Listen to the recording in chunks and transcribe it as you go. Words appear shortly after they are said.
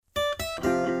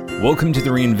Welcome to the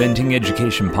Reinventing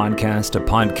Education Podcast, a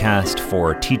podcast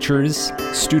for teachers,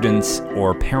 students,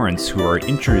 or parents who are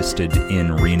interested in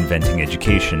reinventing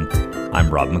education.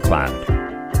 I'm Rob McLeod.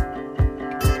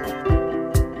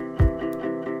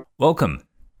 Welcome.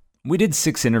 We did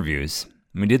 6 interviews.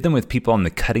 We did them with people on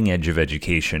the cutting edge of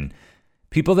education,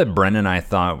 people that Bren and I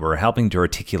thought were helping to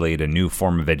articulate a new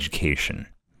form of education.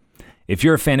 If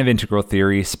you're a fan of integral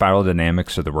theory, spiral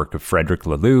dynamics, or the work of Frederick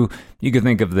Laloux, you could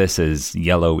think of this as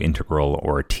yellow, integral,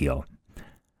 or teal.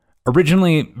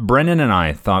 Originally, Brennan and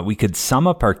I thought we could sum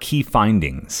up our key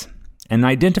findings and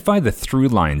identify the through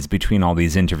lines between all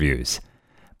these interviews.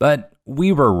 But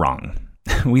we were wrong.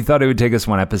 We thought it would take us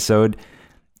one episode.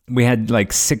 We had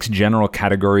 6 general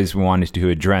categories we wanted to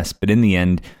address, but in the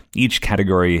end, each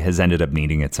category has ended up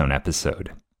needing its own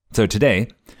episode. So today,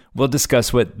 we'll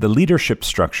discuss what the leadership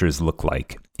structures look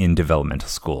like in developmental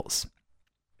schools.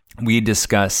 We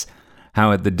discuss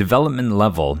how at the development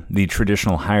level, the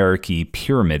traditional hierarchy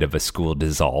pyramid of a school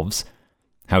dissolves,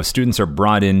 how students are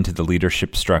brought into the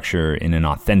leadership structure in an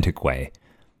authentic way,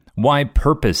 why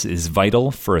purpose is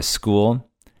vital for a school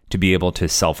to be able to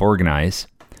self-organize,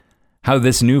 how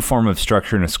this new form of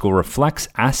structure in a school reflects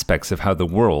aspects of how the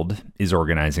world is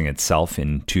organizing itself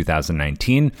in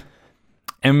 2019,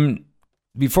 and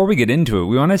before we get into it,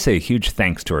 we want to say a huge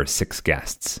thanks to our 6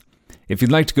 guests. If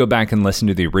you'd like to go back and listen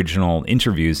to the original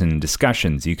interviews and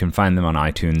discussions, you can find them on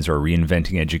iTunes or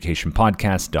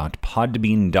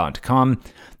reinventingeducationpodcast.podbean.com.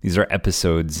 These are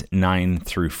episodes 9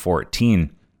 through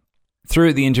 14.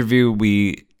 Throughout the interview,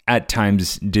 we at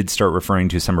times did start referring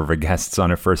to some of our guests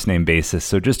on a first-name basis,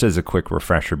 so just as a quick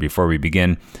refresher before we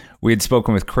begin, we had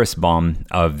spoken with Chris Baum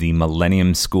of the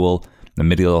Millennium School, the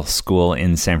middle school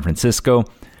in San Francisco.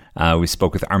 We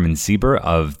spoke with Armin Sieber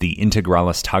of the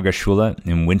Integrales Tagesschule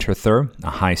in Winterthur, a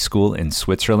high school in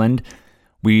Switzerland.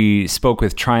 We spoke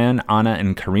with Traian, Anna,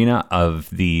 and Karina of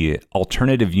the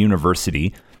Alternative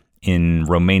University in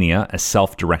Romania, a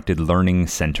self-directed learning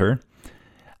center.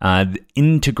 The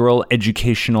integral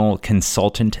educational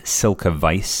consultant Silke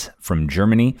Weiss from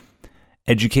Germany.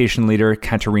 Education leader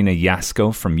Katerina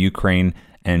Yasko from Ukraine.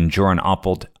 And Joran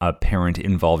Oppold, a parent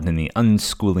involved in the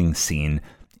unschooling scene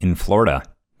in Florida.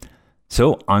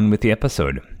 So, on with the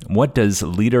episode. What does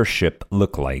leadership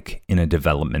look like in a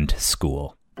development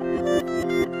school?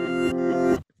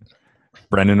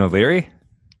 Brendan O'Leary?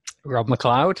 Rob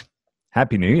McLeod.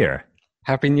 Happy New Year.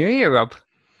 Happy New Year, Rob.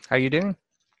 How you doing?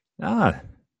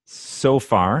 So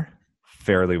far,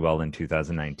 fairly well in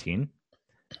 2019.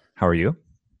 How are you?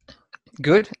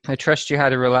 Good. I trust you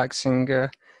had a relaxing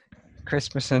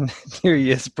Christmas and New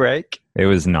Year's break. It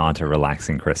was not a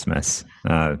relaxing Christmas.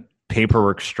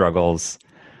 Paperwork struggles,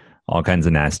 all kinds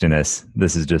of nastiness.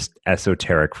 This is just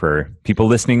esoteric for people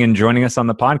listening and joining us on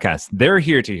the podcast. They're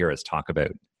here to hear us talk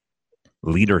about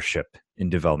leadership in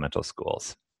developmental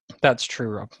schools. That's true,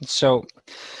 Rob. So,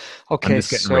 okay, I'm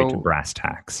just getting right to brass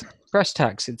tacks. Brass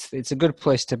tacks. It's a good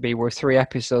place to be. We're 3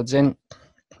 episodes in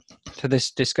to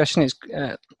this discussion. It's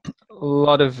a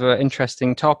lot of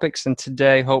interesting topics, and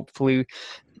today, hopefully,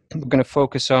 we're going to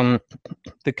focus on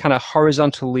the kind of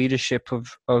horizontal leadership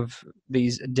of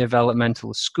these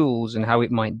developmental schools and how it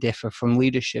might differ from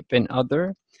leadership in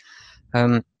other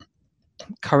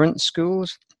current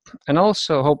schools. And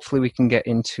also, hopefully, we can get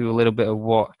into a little bit of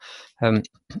what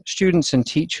students and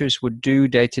teachers would do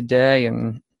day to day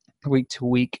and week to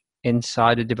week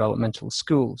inside a developmental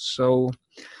school. So,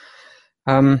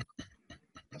 do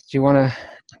you want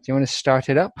to start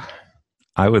it up?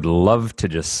 I would love to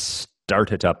just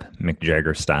start it up, Mick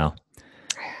Jagger style.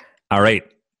 All right.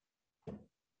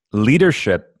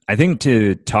 Leadership, I think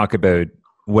to talk about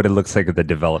what it looks like at the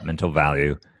developmental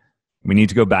value, we need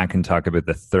to go back and talk about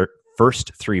the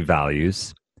first 3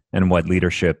 values and what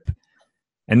leadership,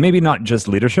 and maybe not just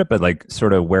leadership, but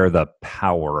sort of where the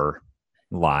power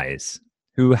lies.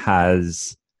 Who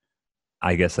has,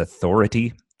 I guess,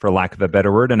 authority, for lack of a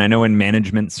better word. And I know in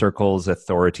management circles,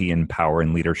 authority and power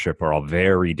and leadership are all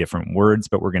very different words,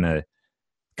 but we're going to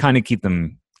kind of keep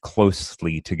them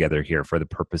closely together here for the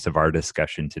purpose of our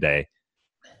discussion today.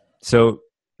 So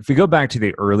if we go back to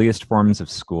the earliest forms of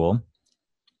school,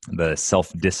 the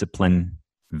self-discipline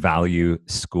value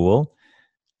school,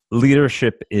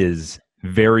 leadership is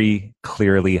very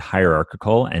clearly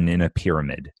hierarchical and in a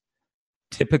pyramid.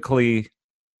 Typically,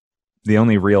 the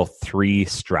only real 3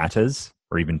 stratas,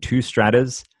 or even 2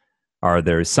 stratas, are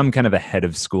there's some kind of a head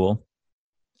of school,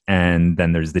 and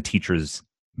then there's the teachers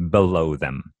below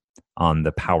them on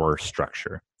the power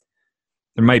structure.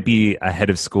 There might be a head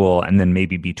of school, and then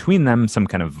maybe between them, some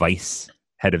kind of vice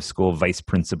head of school, vice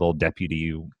principal,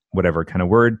 deputy, whatever kind of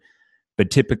word.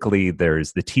 But typically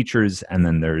there's the teachers, and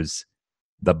then there's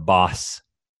the boss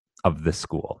of the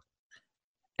school.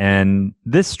 And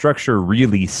this structure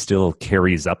really still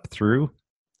carries up through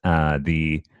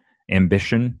the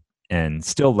ambition and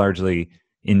still largely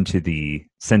into the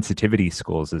sensitivity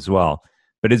schools as well.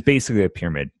 But it's basically a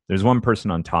pyramid. There's one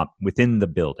person on top within the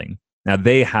building. Now,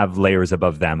 they have layers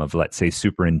above them of, let's say,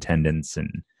 superintendents and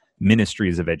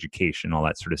ministries of education, all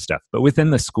that sort of stuff. But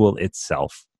within the school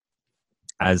itself,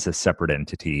 as a separate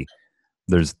entity,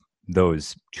 there's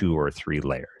those 2 or 3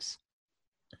 layers.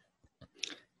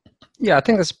 Yeah, I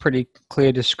think that's a pretty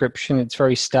clear description. It's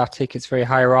very static. It's very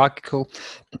hierarchical.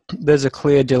 There's a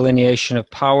clear delineation of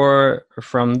power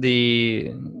from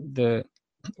the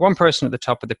one person at the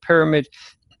top of the pyramid.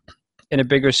 In a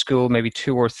bigger school, maybe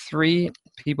 2 or 3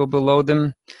 people below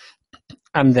them,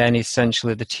 and then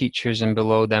essentially the teachers, and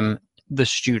below them the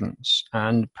students.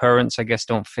 And parents, I guess,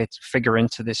 don't figure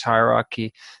into this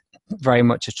hierarchy very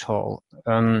much at all.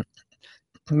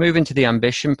 Move into the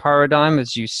ambition paradigm,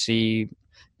 as you see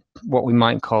what we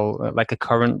might call like a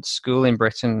current school in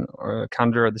Britain or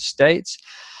Canada or the States.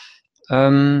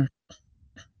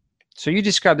 So you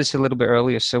described this a little bit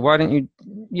earlier. So why don't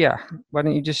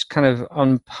you just kind of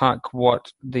unpack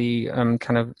what the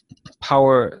kind of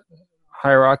power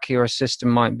hierarchy or system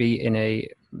might be in a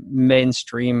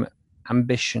mainstream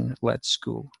ambition-led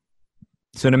school?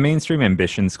 So in a mainstream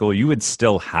ambition school, you would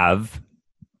still have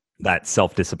that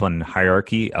self-discipline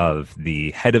hierarchy of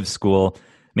the head of school,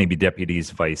 maybe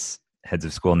deputies, vice heads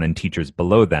of school, and then teachers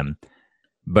below them.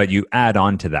 But you add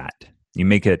on to that.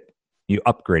 You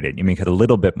upgrade it. You make it a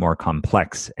little bit more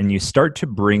complex, and you start to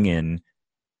bring in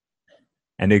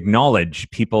and acknowledge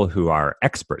people who are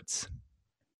experts.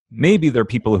 Maybe they're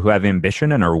people who have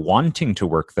ambition and are wanting to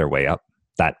work their way up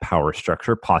that power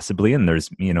structure, possibly, and there's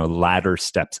ladder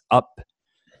steps up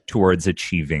towards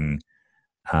achieving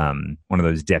one of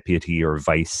those deputy or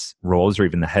vice roles, or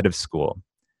even the head of school.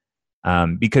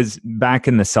 Because back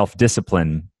in the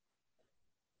self-discipline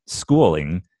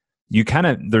schooling,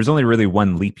 there's only really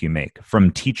one leap you make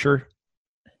from teacher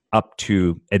up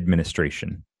to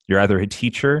administration. You're either a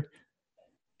teacher,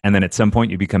 and then at some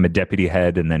point you become a deputy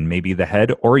head, and then maybe the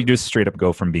head, or you just straight up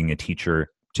go from being a teacher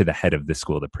to the head of the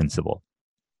school, the principal.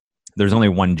 There's only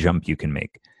one jump you can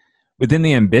make. Within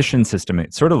the ambition system,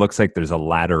 it sort of looks like there's a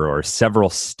ladder or several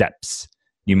steps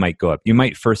you might go up. You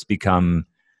might first become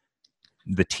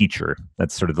the teacher.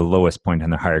 That's sort of the lowest point in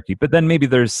the hierarchy. But then maybe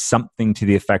there's something to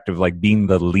the effect of like being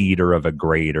the leader of a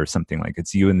grade or something, like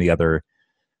it's you and the other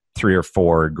 3 or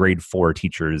 4 grade 4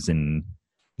 teachers, and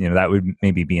that would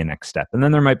maybe be a next step. And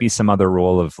then there might be some other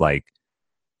role of like,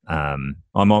 I'm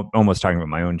almost talking about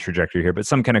my own trajectory here, but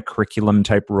some kind of curriculum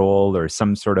type role, or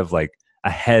some sort of like a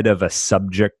head of a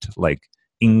subject like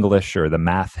English or the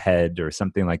math head or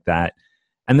something like that.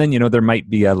 And then, there might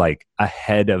be a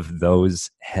head of those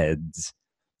heads.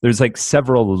 There's like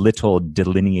several little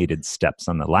delineated steps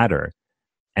on the ladder.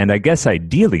 And I guess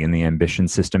ideally in the ambition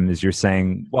system is you're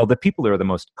saying, well, the people who are the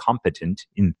most competent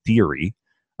in theory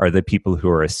are the people who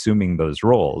are assuming those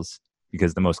roles,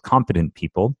 because the most competent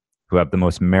people who have the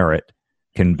most merit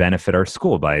can benefit our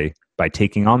school by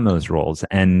taking on those roles.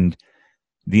 And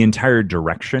the entire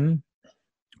direction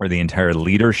or the entire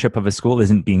leadership of a school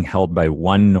isn't being held by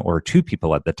 1 or 2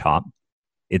 people at the top.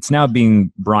 It's now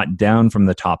being brought down from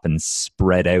the top and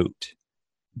spread out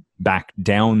back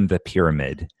down the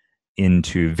pyramid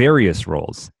into various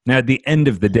roles. Now, at the end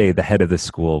of the day, the head of the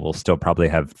school will still probably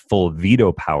have full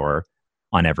veto power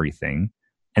on everything,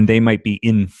 and they might be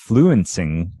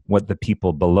influencing what the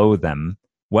people below them,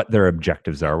 what their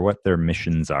objectives are, what their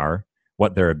missions are,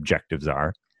 what their objectives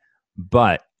are.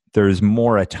 But there's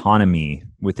more autonomy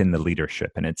within the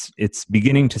leadership, and it's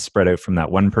beginning to spread out from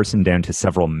that one person down to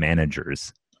several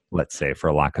managers, let's say,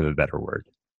 for lack of a better word.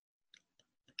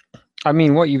 I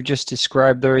mean, what you've just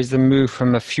described there is the move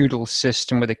from a feudal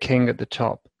system with a king at the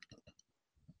top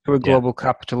to a global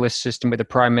capitalist system with a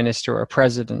prime minister or a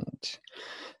president.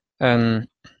 And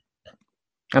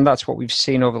that's what we've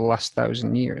seen over the last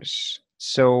 1,000 years.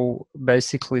 So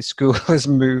basically, school has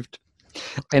moved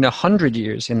in 100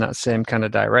 years in that same kind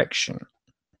of direction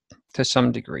to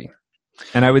some degree.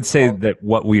 And I would say that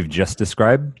what we've just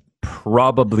described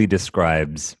probably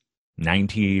describes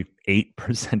 98%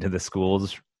 of the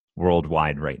schools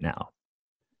worldwide right now.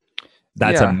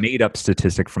 That's a made-up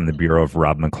statistic from the Bureau of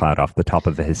Rob McLeod off the top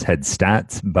of his head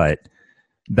stats, but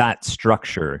that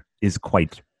structure is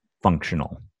quite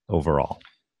functional overall.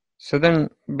 So then,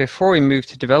 before we move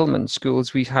to development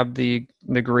schools, we have the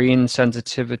green,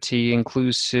 sensitivity,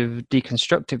 inclusive,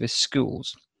 deconstructivist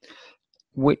schools,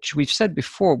 which we've said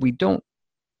before,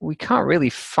 we can't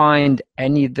really find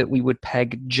any that we would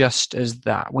peg just as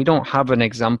that. We don't have an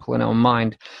example in our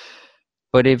mind.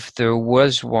 But if there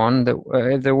was one,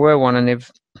 if there were one,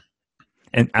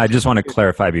 and I just want to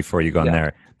clarify before you go on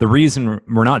there, the reason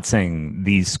we're not saying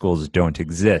these schools don't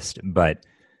exist, but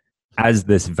as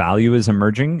this value is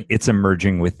emerging, it's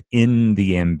emerging within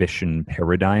the ambition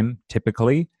paradigm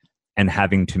typically, and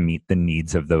having to meet the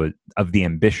needs of the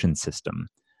ambition system.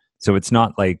 So it's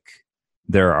not like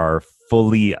there are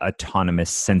fully autonomous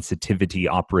sensitivity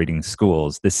operating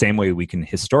schools, the same way we can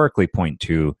historically point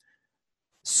to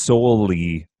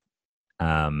solely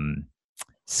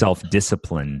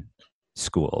self-discipline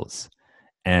schools.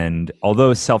 And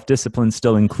although self-discipline is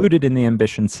still included in the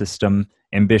ambition system,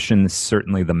 ambition is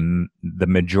certainly the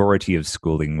majority of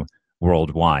schooling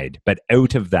worldwide. But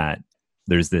out of that,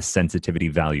 there's this sensitivity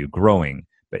value growing,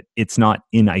 but it's not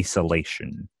in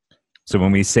isolation. So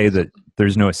when we say that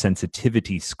there's no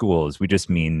sensitivity schools, we just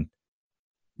mean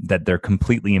that they're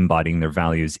completely embodying their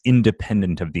values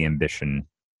independent of the ambition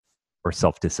or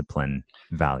self-discipline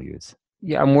values.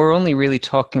 Yeah, and we're only really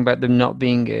talking about them not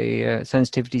being a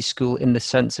sensitivity school in the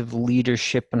sense of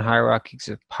leadership and hierarchies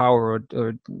of power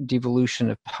or devolution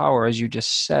of power, as you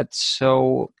just said.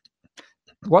 So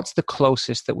what's the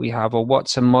closest that we have, or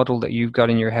what's a model that you've got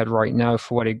in your head right now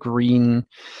for what a green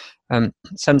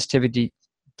sensitivity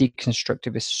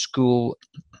deconstructivist school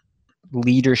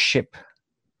leadership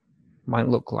might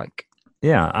look like?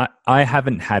 Yeah, I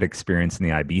haven't had experience in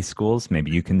the IB schools.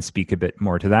 Maybe you can speak a bit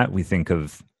more to that. We think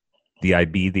of the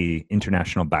IB, the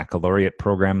International Baccalaureate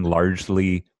program,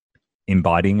 largely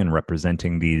embodying and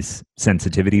representing these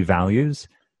sensitivity values.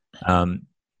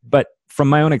 But from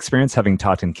my own experience, having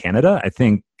taught in Canada, I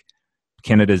think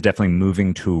Canada is definitely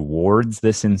moving towards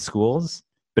this in schools.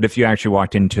 But if you actually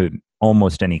walked into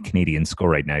almost any Canadian school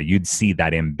right now, you'd see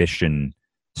that ambition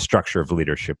structure of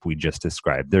leadership we just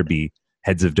described. There'd be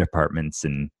heads of departments,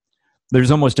 and there's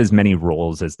almost as many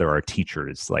roles as there are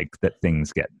teachers, like that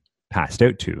things get passed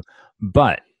out to.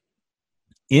 But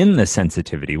in the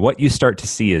sensitivity, what you start to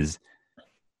see is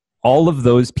all of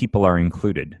those people are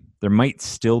included. There might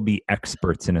still be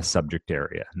experts in a subject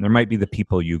area. And there might be the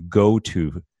people you go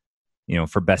to,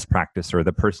 for best practice, or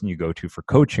the person you go to for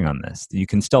coaching on this. You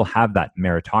can still have that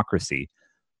meritocracy.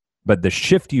 But the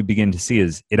shift you begin to see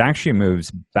is it actually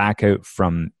moves back out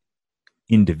from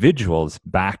individuals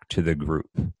back to the group.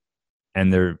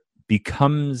 And there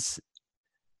becomes,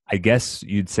 I guess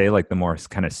you'd say, like the more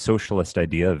kind of socialist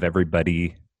idea of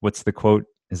everybody. What's the quote?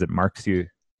 Is it Marx you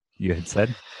had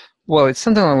said? Well, it's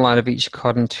something along the line of each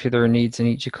according to their needs and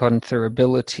each according to their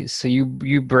abilities. So you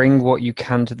bring what you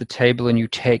can to the table and you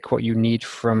take what you need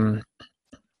from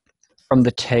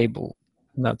the table.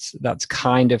 And that's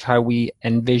kind of how we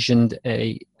envisioned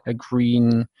a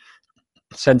green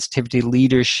sensitivity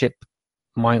leadership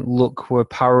might look, where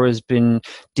power has been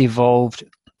devolved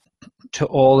to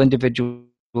all individuals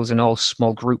in all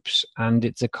small groups, and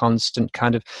it's a constant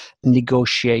kind of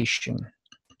negotiation.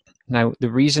 Now,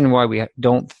 the reason why we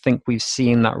don't think we've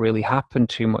seen that really happen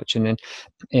too much, and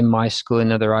in my school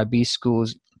and other IB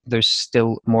schools, there's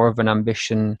still more of an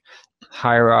ambition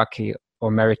hierarchy or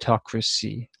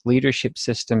meritocracy leadership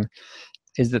system,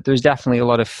 is that there's definitely a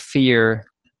lot of fear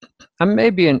and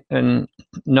maybe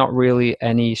not really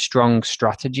any strong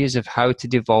strategies of how to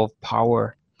devolve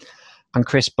power. And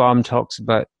Chris Baum talks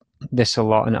about this a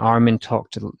lot, and Armin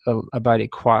talked about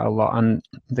it quite a lot, and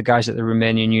the guys at the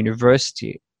Romanian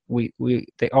University,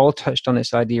 they all touched on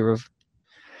this idea of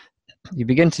you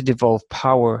begin to devolve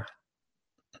power,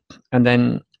 and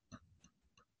then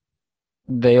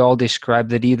they all described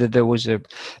that either there was an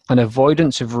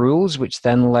avoidance of rules, which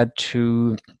then led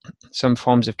to some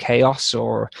forms of chaos,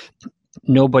 or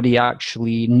nobody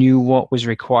actually knew what was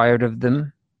required of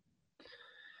them.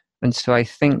 And so I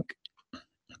think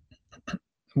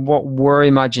what we're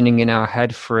imagining in our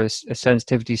head for a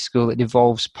sensitivity school that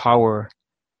devolves power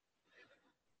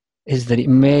is that it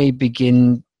may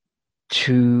begin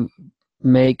to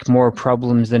make more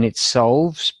problems than it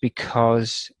solves,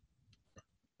 because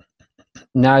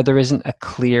now there isn't a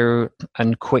clear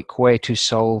and quick way to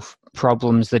solve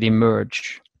problems that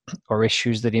emerge or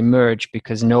issues that emerge,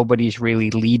 because nobody's really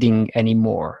leading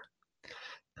anymore.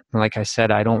 Like I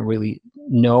said, I don't really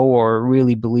know or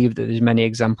really believe that there's many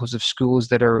examples of schools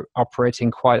that are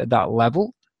operating quite at that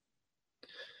level.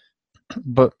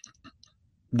 But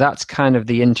that's kind of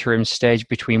the interim stage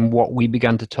between what we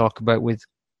began to talk about with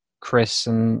Chris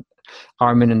and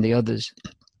Armin and the others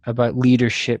about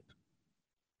leadership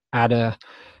at a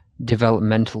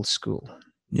developmental school.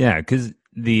 Yeah, because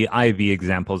the IV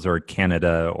examples are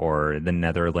Canada or the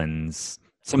Netherlands,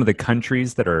 some of the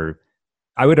countries that are,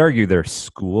 I would argue their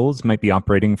schools might be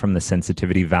operating from the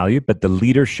sensitivity value, but the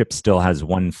leadership still has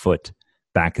one foot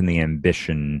back in the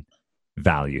ambition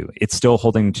value. It's still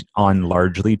holding on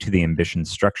largely to the ambition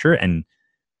structure and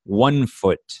one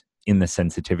foot in the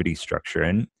sensitivity structure.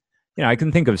 And I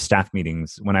can think of staff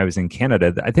meetings when I was in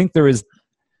Canada. I think there is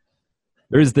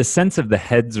the sense of the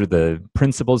heads or the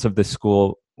principals of the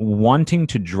school wanting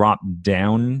to drop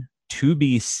down to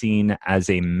be seen as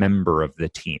a member of the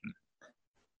team.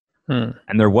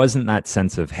 And there wasn't that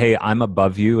sense of, hey, I'm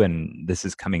above you and this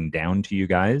is coming down to you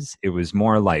guys. It was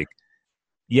more like,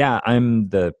 yeah, I'm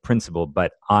the principal,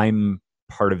 but I'm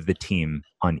part of the team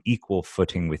on equal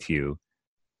footing with you.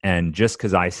 And just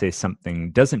because I say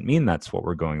something doesn't mean that's what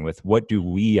we're going with. What do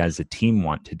we as a team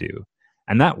want to do?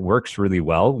 And that works really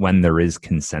well when there is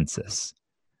consensus.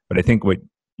 But I think what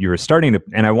you're starting to,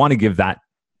 and I want to give that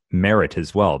merit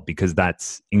as well, because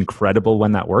that's incredible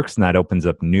when that works, and that opens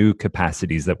up new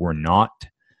capacities that were not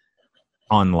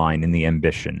online in the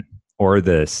ambition or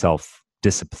the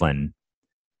self-discipline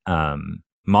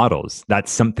models.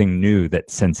 That's something new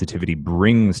that sensitivity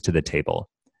brings to the table.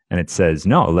 And it says,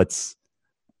 no, let's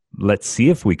see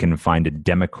if we can find a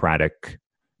democratic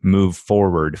move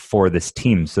forward for this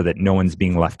team so that no one's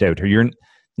being left out. Or in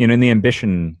the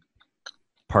ambition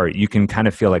part, you can kind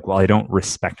of feel like, well, I don't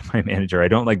respect my manager. I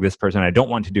don't like this person. I don't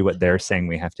want to do what they're saying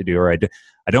we have to do. Or I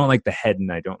don't like the head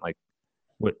and I don't like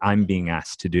what I'm being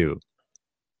asked to do.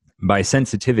 By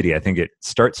sensitivity, I think it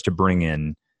starts to bring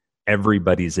in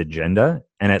everybody's agenda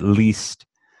and at least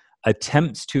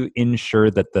attempts to ensure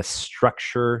that the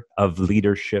structure of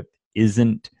leadership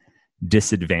isn't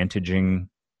disadvantaging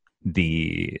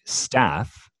the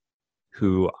staff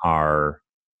who are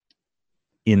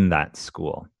in that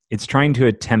school. It's trying to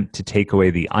attempt to take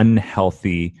away the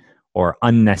unhealthy or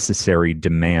unnecessary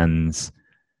demands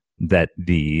that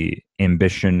the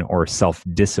ambition or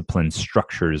self-discipline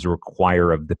structures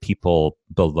require of the people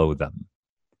below them.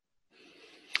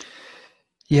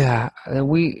 Yeah,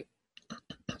 the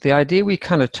idea we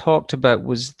kind of talked about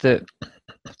was that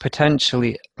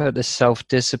potentially about the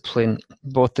self-discipline,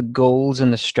 both the goals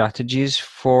and the strategies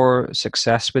for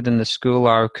success within the school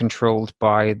are controlled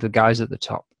by the guys at the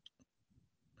top.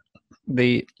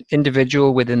 The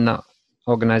individual within that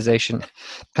organization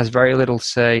has very little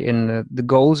say in the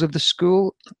goals of the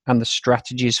school and the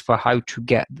strategies for how to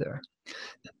get there.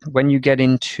 When you get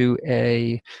into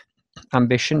a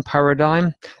ambition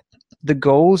paradigm, the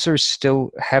goals are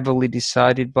still heavily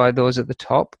decided by those at the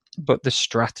top, but the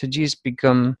strategies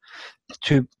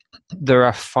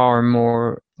there's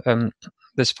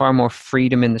far more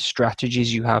freedom in the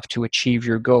strategies you have to achieve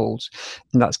your goals.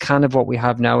 And that's kind of what we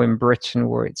have now in Britain,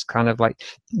 where it's kind of like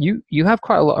you have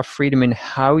quite a lot of freedom in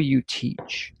how you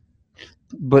teach,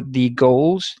 but the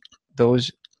goals,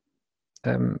 those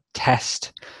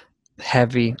test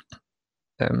heavy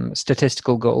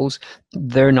statistical goals,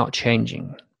 they're not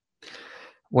changing.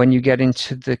 When you get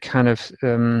into the kind of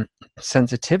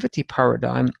sensitivity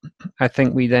paradigm, I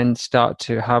think we then start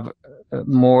to have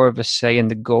more of a say in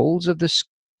the goals of the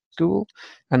school,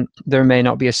 and there may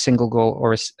not be a single goal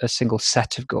or a single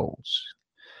set of goals.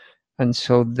 And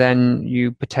so then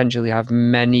you potentially have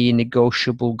many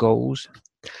negotiable goals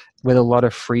with a lot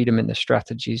of freedom in the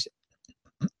strategies.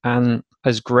 And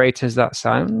as great as that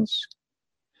sounds,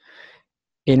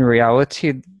 in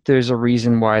reality, there's a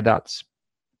reason why that's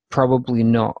probably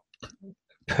not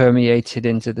permeated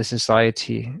into the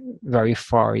society very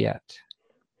far yet.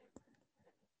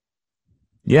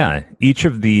 Yeah, each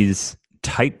of these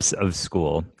types of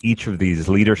school, each of these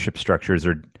leadership structures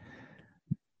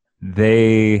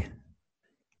they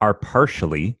are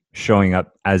partially showing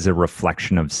up as a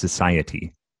reflection of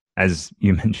society. As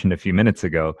you mentioned a few minutes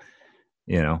ago,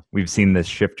 we've seen this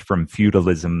shift from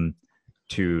feudalism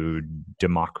to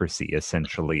democracy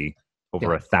essentially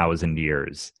over 1,000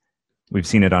 years. We've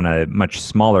seen it on a much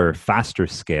smaller, faster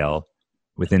scale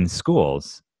within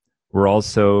schools. We're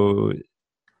also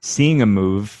seeing a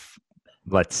move,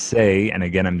 let's say, and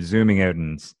again, I'm zooming out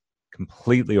and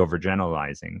completely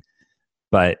overgeneralizing,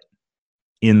 but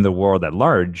in the world at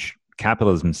large,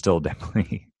 capitalism is still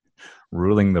definitely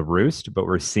ruling the roost, but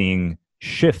we're seeing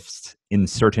shifts in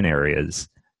certain areas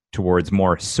towards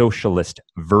more socialist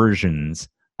versions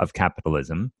of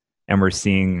capitalism. And we're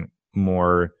seeing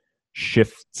more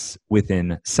shifts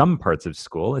within some parts of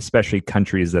school, especially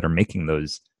countries that are making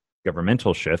those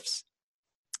governmental shifts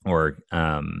or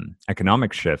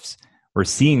economic shifts. We're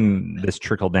seeing this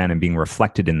trickle down and being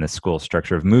reflected in the school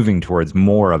structure of moving towards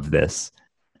more of this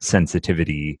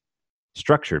sensitivity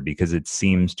structure, because it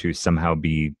seems to somehow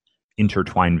be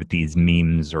intertwined with these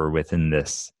memes or within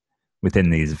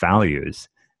these values.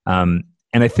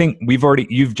 And I think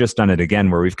you've just done it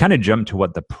again, where we've kind of jumped to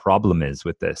what the problem is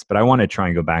with this, but I want to try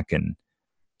and go back and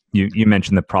you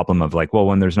mentioned the problem of like, well,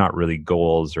 when there's not really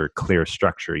goals or clear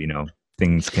structure,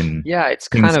 things can it's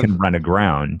kind of run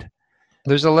aground.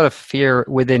 There's a lot of fear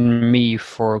within me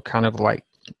for kind of like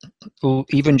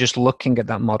even just looking at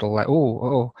that model, like,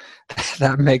 oh,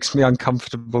 that makes me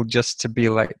uncomfortable just to be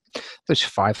like, there's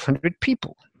 500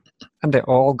 people and they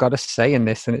all got a say in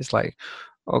this. And it's like,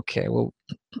 okay, well,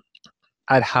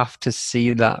 I'd have to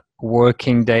see that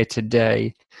working day to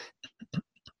day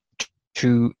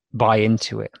to buy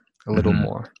into it a little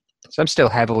more. So I'm still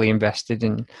heavily invested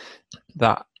in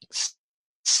that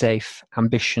safe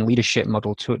ambition leadership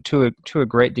model to a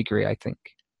great degree, I think.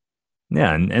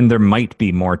 Yeah, and there might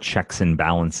be more checks and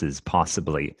balances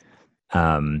possibly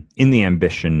in the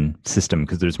ambition system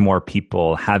because there's more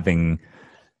people having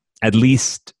at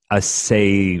least a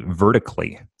say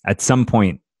vertically. At some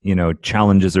point,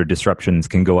 challenges or disruptions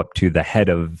can go up to the head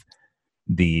of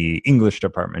the English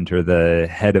department or the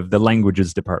head of the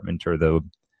languages department or the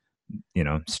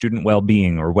student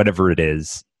well-being or whatever it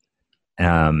is.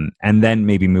 And then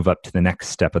maybe move up to the next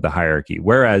step of the hierarchy.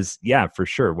 Whereas, yeah, for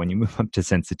sure, when you move up to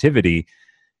sensitivity,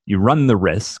 you run the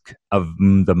risk of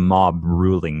the mob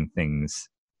ruling things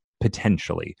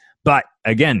potentially. But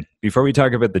again, before we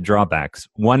talk about the drawbacks,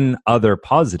 one other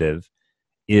positive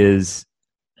is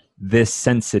this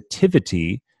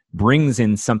sensitivity brings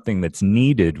in something that's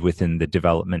needed within the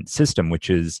development system,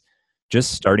 which is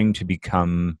just starting to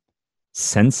become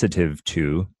sensitive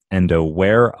to and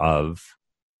aware of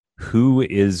who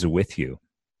is with you.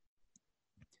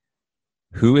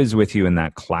 Who is with you in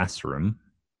that classroom,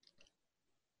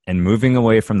 and moving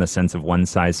away from the sense of one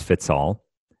size fits all.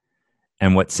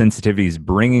 And what sensitivity is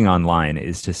bringing online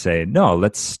is to say, no,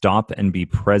 let's stop and be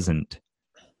present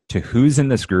to who's in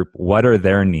this group, what are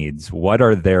their needs, what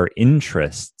are their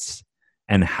interests,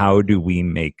 and how do we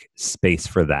make space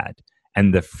for that?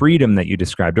 And the freedom that you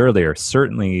described earlier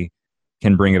certainly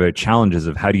can bring about challenges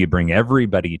of how do you bring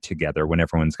everybody together when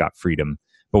everyone's got freedom.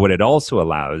 But what it also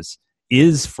allows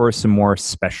is for some more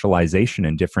specialization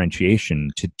and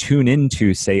differentiation to tune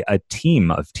into, say, a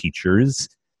team of teachers'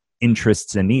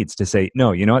 interests and needs to say,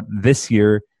 no, you know what, this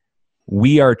year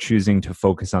we are choosing to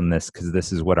focus on this because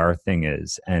this is what our thing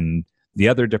is. And the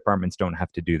other departments don't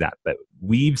have to do that. But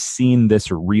we've seen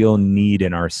this real need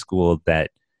in our school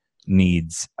that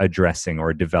needs addressing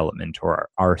or development or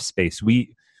our space.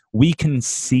 We can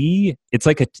see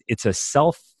it's a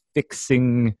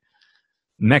self-fixing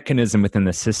mechanism within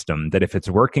the system that if it's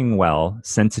working well,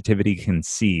 sensitivity can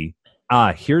see,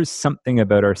 here's something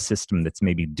about our system that's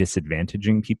maybe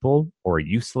disadvantaging people or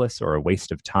useless or a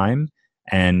waste of time.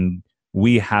 And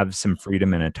we have some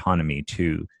freedom and autonomy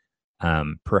to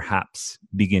perhaps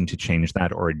begin to change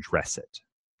that or address it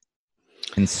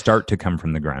and start to come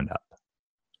from the ground up.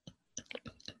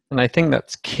 And I think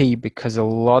that's key because a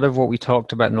lot of what we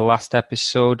talked about in the last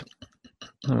episode,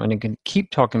 and I can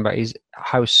keep talking about, is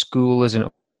how school as an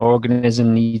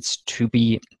organism needs to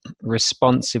be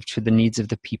responsive to the needs of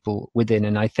the people within.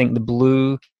 And I think the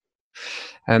blue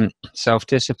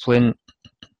self-discipline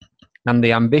and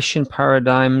the ambition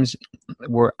paradigms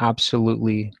were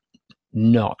absolutely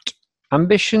not.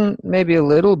 Ambition maybe a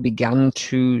little began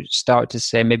to start to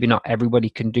say maybe not everybody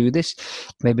can do this,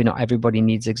 maybe not everybody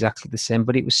needs exactly the same,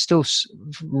 but it was still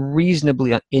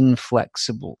reasonably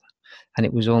inflexible. And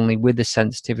it was only with the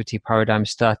sensitivity paradigm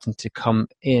starting to come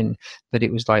in that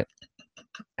it was like,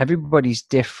 everybody's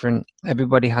different,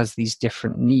 everybody has these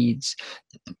different needs,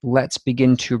 let's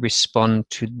begin to respond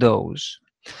to those.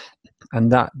 And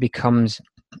that becomes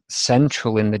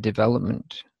central in the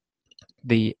development.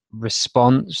 The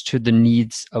response to the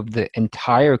needs of the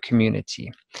entire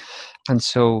community. And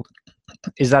so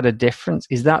is that a difference?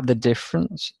 Is that the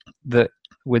difference that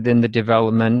within the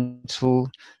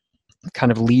developmental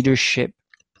kind of leadership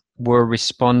we're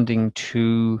responding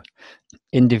to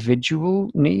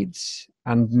individual needs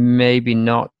and maybe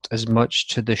not as much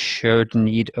to the shared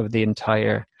need of the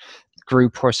entire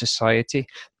group or society?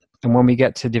 And when we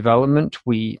get to development,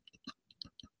 we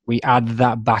add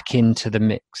that back into the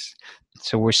mix.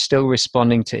 So we're still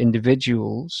responding to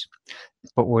individuals,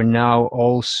 but we're now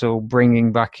also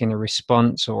bringing back in a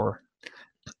response or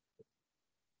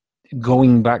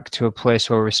going back to a place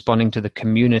where we're responding to the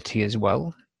community as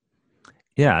well.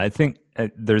 Yeah, I think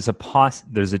there's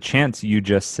a chance you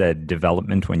just said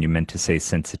development when you meant to say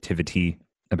sensitivity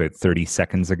about 30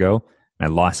 seconds ago. I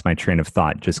lost my train of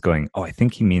thought just going, I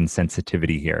think he means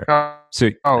sensitivity here.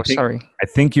 Sorry. I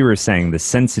think you were saying the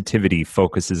sensitivity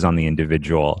focuses on the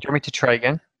individual. Do you want me to try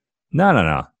again?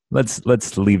 No.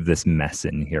 Let's leave this mess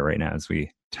in here right now as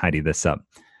we tidy this up.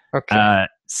 Okay.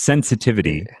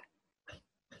 Sensitivity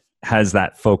has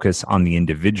that focus on the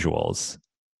individuals.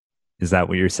 Is that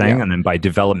what you're saying? Yeah. And then by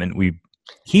development, we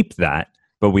keep that,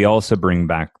 but we also bring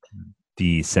back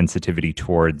the sensitivity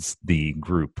towards the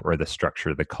group or the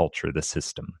structure, the culture, the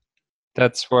system.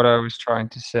 That's what I was trying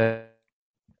to say.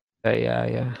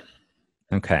 Yeah.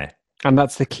 Okay. And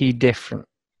that's the key difference.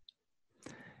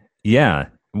 Yeah.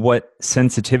 What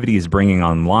sensitivity is bringing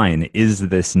online is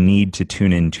this need to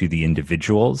tune into the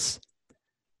individuals,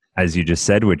 as you just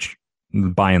said, which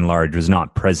by and large was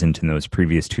not present in those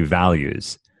previous two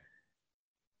values.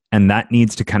 And that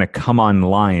needs to kind of come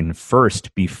online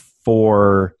first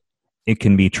before it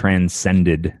can be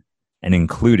transcended and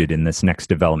included in this next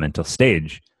developmental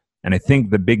stage. And I think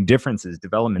the big difference is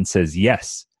development says,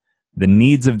 yes, the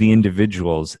needs of the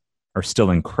individuals are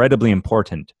still incredibly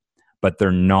important, but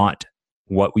they're not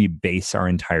what we base our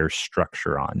entire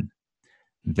structure on.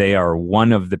 They are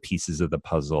one of the pieces of the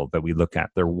puzzle that we look at.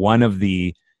 They're one of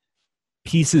the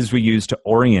pieces we use to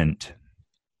orient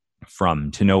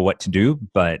from, to know what to do.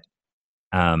 But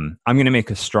I'm going to make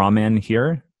a straw man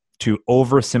here to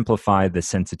oversimplify the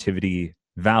sensitivity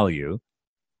value.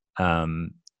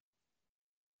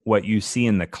 What you see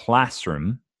in the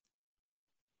classroom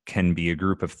can be a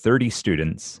group of 30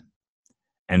 students,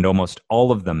 and almost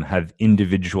all of them have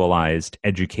individualized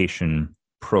education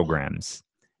programs,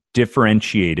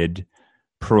 differentiated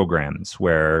programs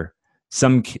where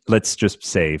let's just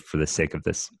say, for the sake of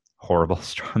this horrible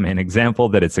straw man example,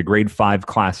 that it's a grade 5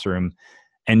 classroom,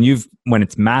 and when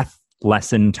it's math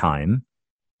lesson time,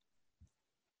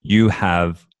 you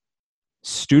have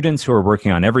students who are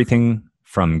working on everything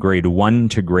from grade 1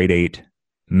 to grade 8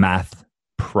 math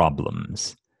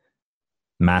problems,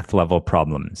 math level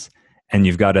problems. And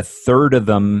you've got a third of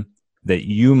them that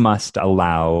you must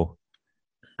allow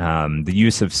the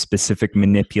use of specific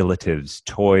manipulatives,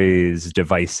 toys,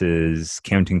 devices,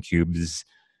 counting cubes,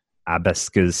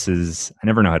 abacus's, I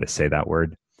never know how to say that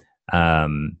word,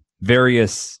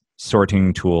 various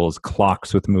sorting tools,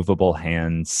 clocks with movable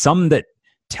hands, some that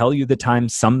tell you the time,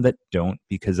 some that don't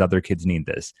because other kids need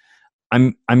this.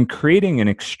 I'm creating an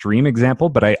extreme example,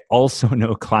 but I also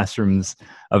know classrooms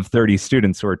of 30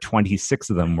 students where 26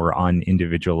 of them were on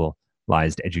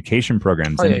individualized education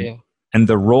programs. And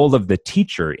the role of the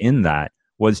teacher in that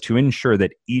was to ensure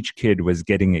that each kid was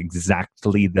getting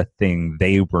exactly the thing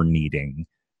they were needing,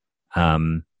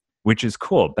 which is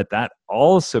cool. But that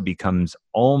also becomes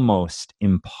almost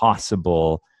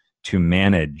impossible to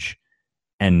manage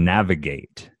and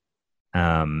navigate.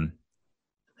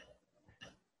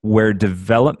 Where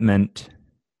development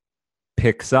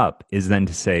picks up is then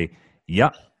to say,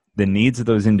 yep, the needs of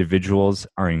those individuals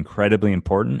are incredibly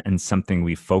important and something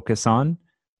we focus on,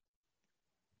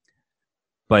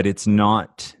 but it's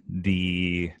not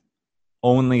the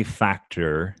only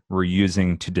factor we're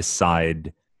using to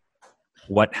decide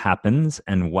what happens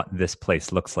and what this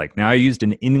place looks like. Now, I used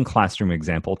an in-classroom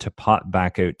example to pop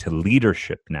back out to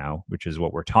leadership now, which is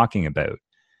what we're talking about.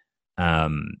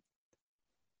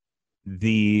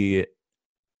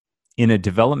 In a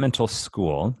developmental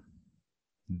school,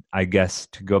 I guess,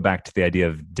 to go back to the idea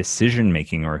of decision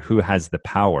making or who has the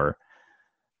power,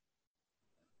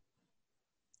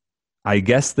 I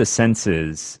guess the sense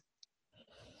is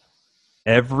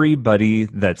everybody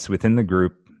that's within the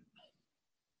group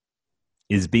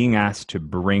is being asked to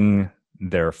bring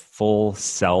their full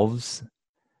selves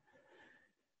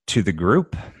to the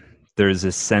group. There's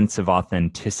a sense of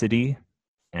authenticity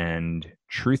and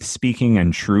truth speaking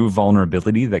and true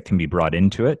vulnerability that can be brought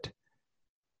into it.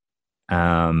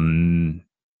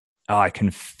 I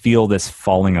can feel this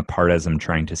falling apart as I'm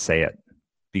trying to say it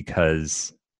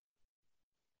because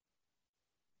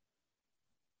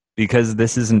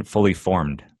this isn't fully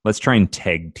formed. Let's try and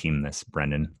tag team this,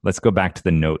 Brendan. Let's go back to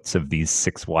the notes of these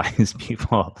 6 wise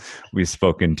people we've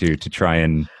spoken to try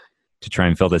and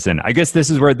fill this in. I guess this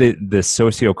is where the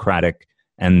sociocratic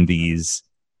and these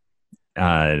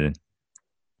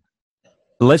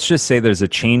let's just say there's a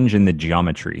change in the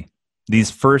geometry. These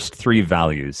first 3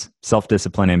 values,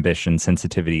 self-discipline, ambition,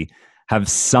 sensitivity, have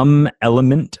some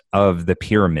element of the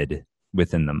pyramid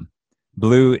within them.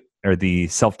 Blue, or the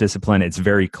self-discipline, it's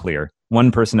very clear.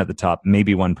 One person at the top,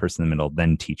 maybe one person in the middle,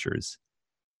 then teachers.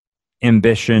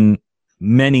 Ambition,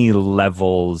 many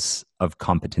levels of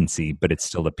competency, but it's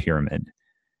still a pyramid.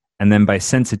 And then by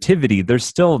sensitivity, there's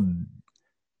still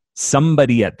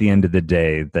somebody at the end of the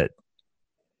day that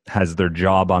has their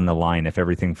job on the line if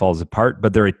everything falls apart,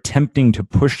 but they're attempting to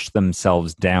push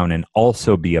themselves down and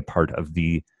also be a part of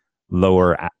the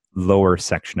lower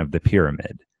section of the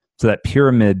pyramid. So that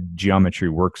pyramid geometry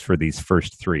works for these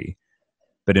first 3.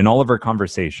 But in all of our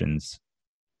conversations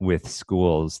with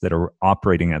schools that are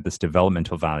operating at this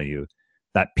developmental value,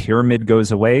 that pyramid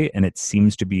goes away and it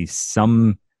seems to be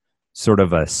some sort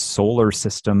of a solar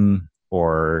system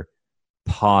or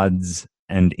pods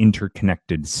and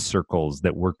interconnected circles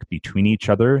that work between each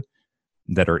other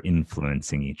that are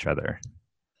influencing each other.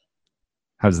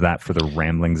 How's that for the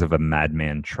ramblings of a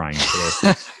madman trying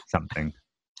to something?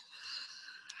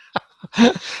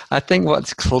 I think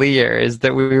what's clear is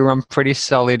that we were on pretty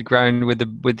solid ground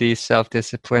with the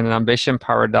self-discipline and ambition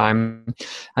paradigm,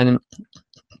 and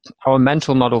our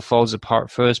mental model falls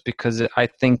apart first because I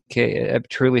think a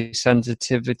truly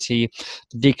sensitivity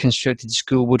deconstructed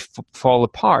school would fall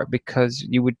apart because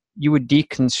you would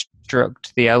deconstruct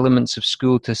the elements of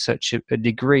school to such a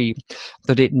degree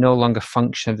that it no longer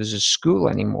functioned as a school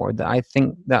anymore. That I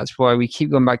think that's why we keep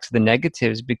going back to the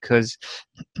negatives, because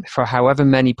for however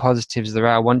many positives there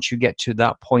are, once you get to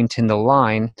that point in the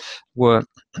line where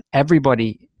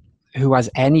everybody who has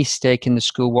any stake in the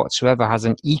school whatsoever has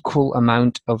an equal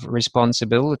amount of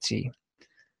responsibility,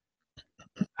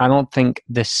 I don't think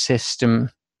the system,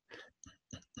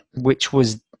 which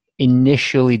was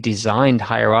initially designed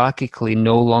hierarchically,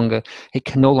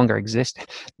 can no longer exist.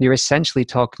 You're essentially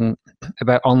talking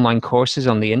about online courses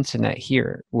on the internet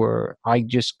here, where I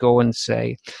just go and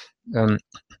say, I'm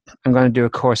going to do a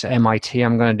course at MIT,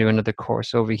 I'm going to do another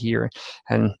course over here,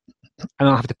 and I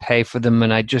don't have to pay for them,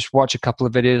 and I just watch a couple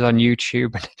of videos on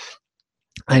YouTube.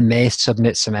 I may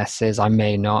submit some essays, I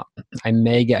may not. I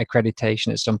may get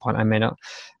accreditation at some point, I may not.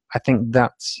 I think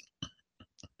that's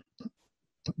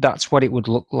what it would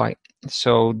look like.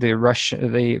 So the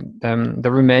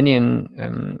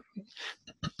Romanian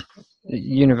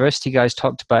university guys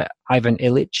talked about Ivan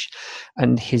Illich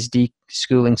and his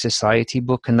deschooling society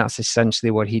book, and that's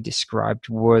essentially what he described,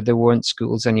 where there weren't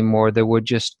schools anymore, there were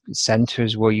just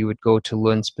centers where you would go to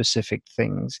learn specific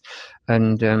things,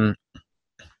 and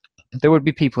there would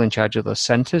be people in charge of those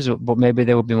centers, but maybe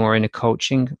they would be more in a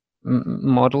coaching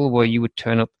model where you would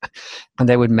turn up and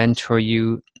they would mentor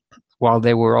you while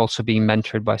they were also being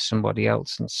mentored by somebody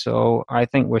else. And so I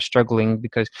think we're struggling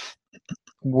because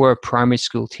we're primary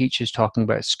school teachers talking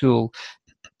about school,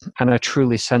 and a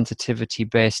truly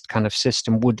sensitivity-based kind of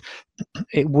system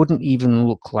wouldn't even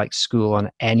look like school on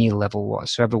any level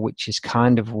whatsoever, which is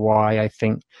kind of why I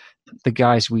think the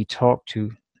guys we talk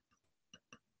to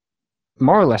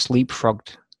more or less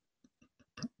leapfrogged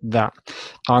that.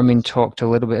 Armin talked a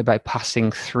little bit about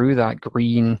passing through that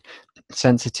green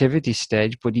sensitivity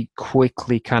stage, but he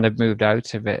quickly kind of moved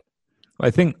out of it. I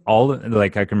think I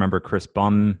can remember Chris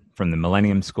Baum from the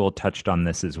Millennium School touched on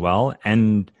this as well,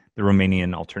 and the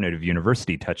Romanian Alternative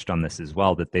University touched on this as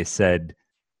well, that they said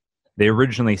they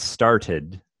originally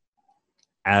started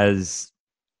as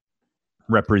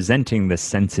representing the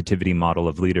sensitivity model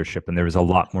of leadership, and there was a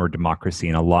lot more democracy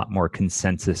and a lot more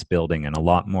consensus building and a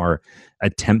lot more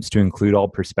attempts to include all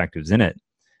perspectives in it.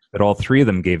 But all three of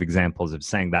them gave examples of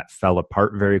saying that fell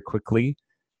apart very quickly,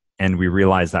 and we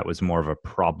realized that was more of a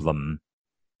problem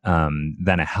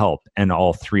than a help. And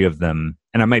all three of them,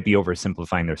 and I might be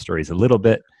oversimplifying their stories a little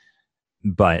bit,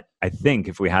 but I think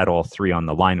if we had all three on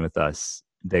the line with us,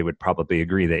 they would probably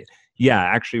agree that, yeah,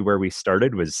 actually where we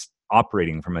started was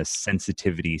operating from a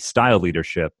sensitivity style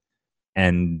leadership,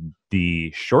 and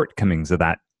the shortcomings of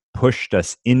that pushed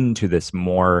us into this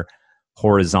more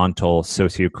horizontal,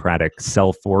 sociocratic,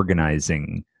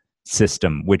 self-organizing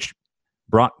system, which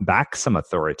brought back some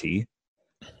authority,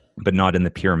 but not in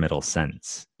the pyramidal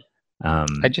sense.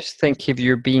 I just think if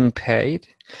you're being paid,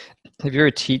 if you're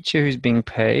a teacher who's being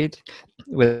paid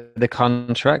with the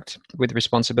contract, with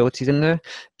responsibilities in there,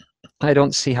 I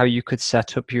don't see how you could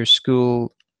set up your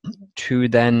school to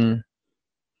then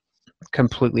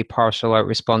completely parcel out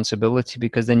responsibility,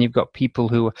 because then you've got people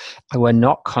who are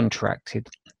not contracted,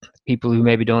 people who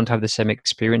maybe don't have the same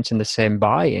experience and the same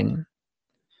buy-in,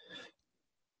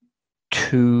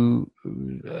 who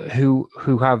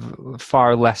have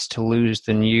far less to lose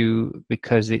than you,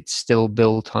 because it's still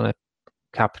built on a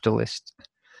capitalist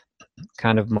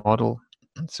kind of model.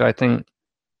 So I think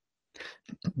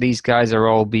these guys are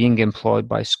all being employed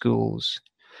by schools,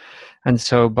 and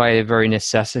so by very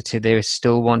necessity they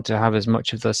still want to have as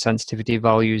much of those sensitivity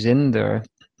values in there,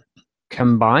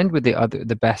 combined with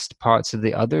the best parts of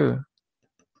the other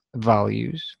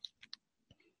values.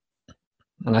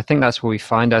 And I think that's where we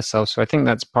find ourselves. So I think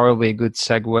that's probably a good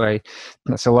segue.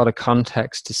 That's a lot of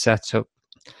context to set up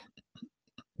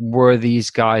where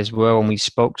these guys were when we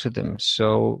spoke to them.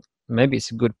 So maybe it's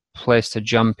a good place to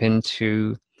jump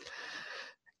into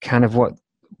kind of what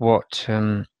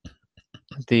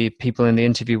the people in the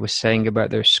interview were saying about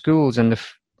their schools. And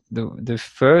the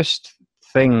first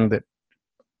thing that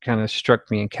kind of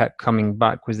struck me and kept coming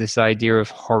back was this idea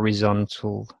of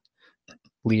horizontal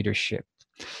leadership.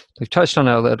 we've touched on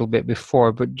it a little bit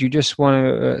before, but do you just want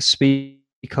to speak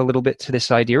a little bit to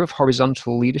this idea of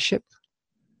horizontal leadership?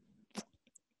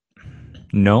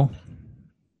 No.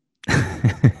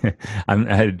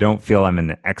 I don't feel I'm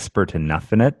an expert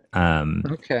enough in it.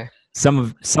 Okay. Some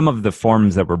of the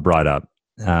forms that were brought up,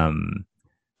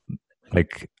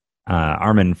 like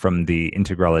Armin from the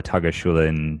Integrale Tagesschule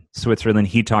in Switzerland,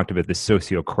 he talked about the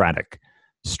sociocratic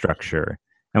structure.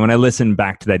 And when I listened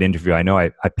back to that interview, I know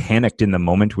I panicked in the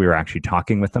moment we were actually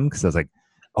talking with them, because I was like,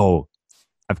 oh,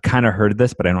 I've kind of heard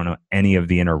this, but I don't know any of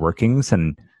the inner workings,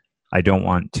 and I don't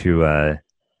want to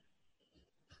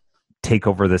take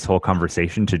over this whole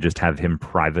conversation to just have him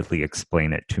privately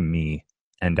explain it to me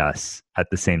and us at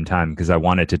the same time, because I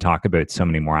wanted to talk about so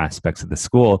many more aspects of the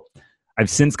school. I've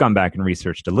since gone back and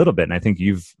researched a little bit, and I think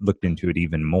you've looked into it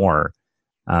even more.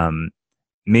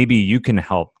 Maybe you can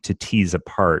help to tease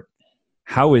apart,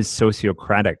 how is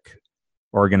sociocratic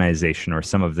organization or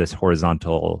some of this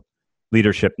horizontal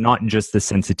leadership, not just the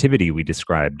sensitivity we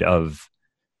described of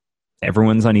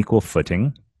everyone's on equal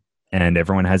footing and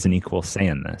everyone has an equal say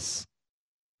in this?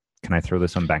 Can I throw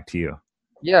this one back to you?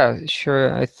 Yeah,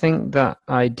 sure. I think that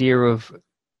idea of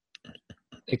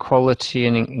equality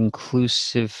and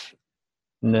inclusiveness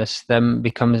then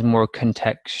becomes more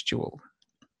contextual.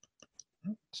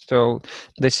 So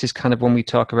this is kind of when we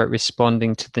talk about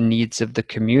responding to the needs of the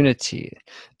community.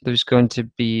 There's going to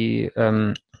be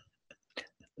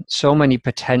so many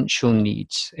potential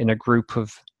needs in a group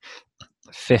of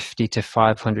 50 to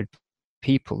 500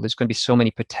 people. There's going to be so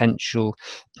many potential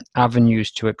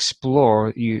avenues to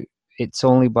explore. It's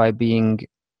only by being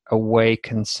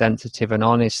awake and sensitive and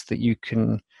honest that you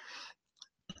can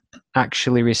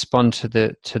actually respond to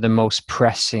the most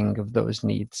pressing of those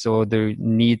needs, or the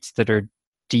needs that are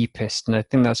deepest. And I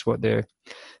think that's what they're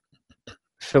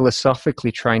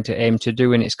philosophically trying to aim to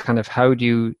do. And it's kind of, how do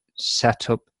you set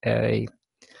up a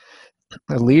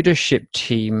leadership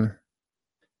team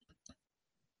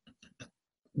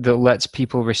that lets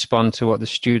people respond to what the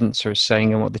students are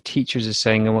saying and what the teachers are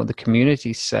saying and what the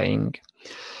community is saying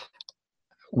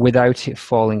without it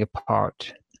falling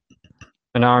apart.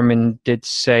 And Armin did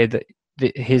say that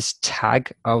his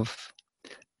tag of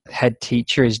head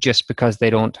teacher is just because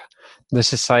the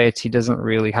society doesn't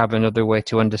really have another way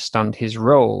to understand his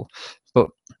role. But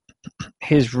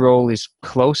his role is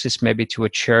closest maybe to a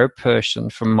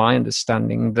chairperson, from my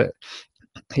understanding, that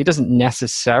he doesn't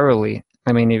necessarily,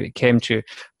 I mean, if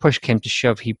push came to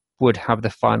shove, he would have the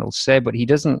final say, but he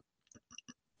doesn't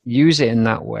use it in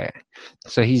that way.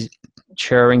 So he's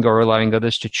chairing or allowing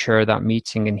others to chair that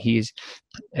meeting, and he's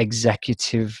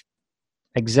executively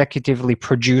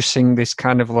producing this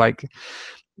kind of like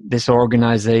this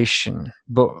organization,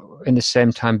 but in the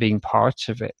same time being part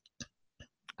of it.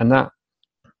 And that,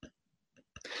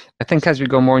 I think as we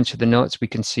go more into the notes, we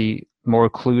can see more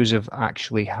clues of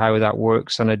actually how that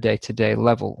works on a day-to-day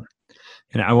level.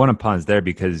 And I want to pause there,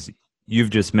 because you've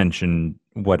just mentioned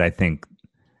what I think,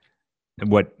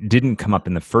 what didn't come up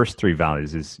in the first three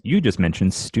values is you just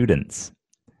mentioned students.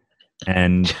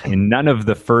 And in none of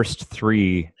the first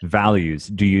three values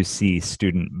do you see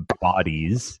student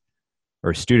bodies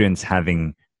or students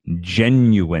having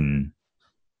genuine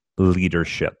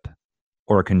leadership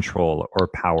or control or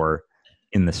power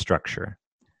in the structure.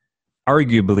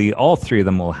 Arguably, all three of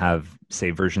them will have, say,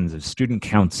 versions of student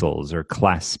councils or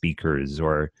class speakers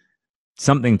or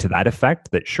something to that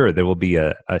effect, that sure, there will be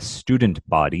a student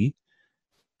body.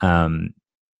 At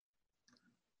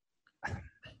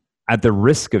the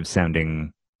risk of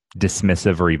sounding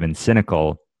dismissive or even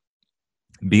cynical,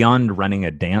 beyond running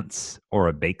a dance or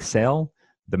a bake sale,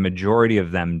 the majority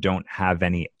of them don't have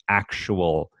any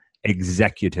actual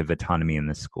executive autonomy in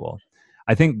the school.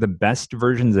 I think the best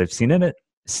versions I've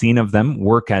seen of them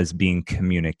work as being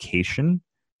communication,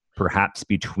 perhaps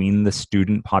between the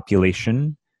student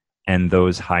population and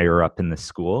those higher up in the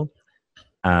school.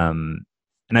 And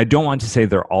I don't want to say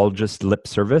they're all just lip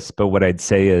service, but what I'd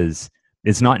say is,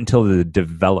 it's not until the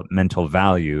developmental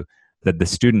value that the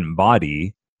student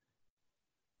body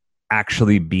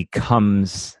actually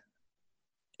becomes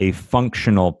a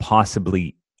functional,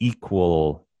 possibly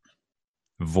equal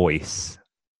voice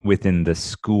within the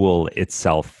school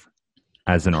itself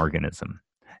as an organism.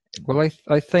 Well,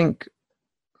 I think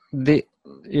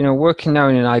working now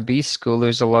in an IB school,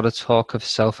 there's a lot of talk of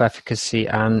self-efficacy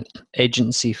and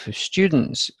agency for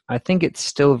students. I think it's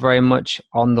still very much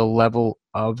on the level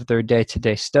of their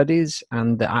day-to-day studies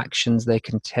and the actions they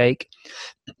can take.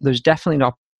 There's definitely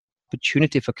an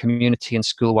opportunity for community and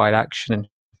school-wide action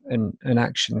and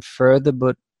action further,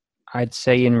 but I'd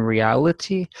say in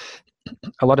reality,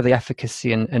 a lot of the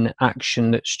efficacy and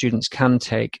action that students can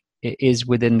take it is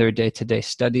within their day-to-day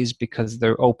studies, because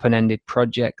they're open-ended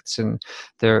projects and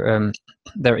they're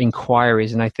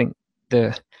inquiries. And I think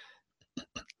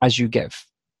as you get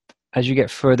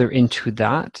further into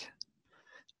that,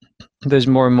 there's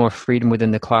more and more freedom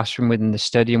within the classroom, within the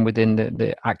study, and within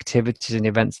the activities and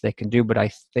events they can do. But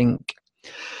I think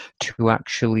to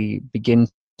actually begin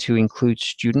to include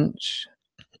students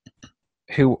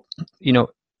who,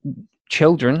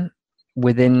 children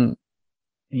within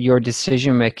your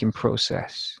decision-making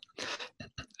process.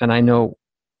 And I know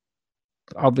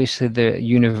obviously the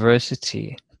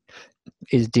university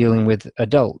is dealing with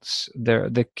adults.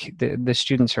 The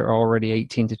students are already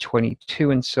 18 to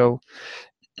 22, and so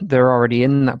they're already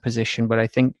in that position. But I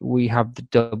think we have the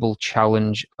double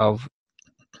challenge of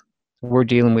we're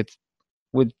dealing with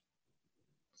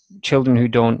children who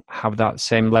don't have that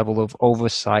same level of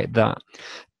oversight that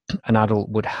an adult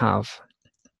would have.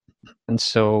 And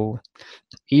so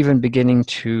even beginning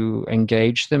to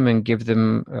engage them and give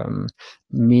them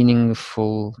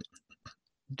meaningful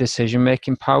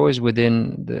decision-making powers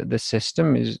within the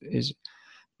system is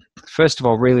first of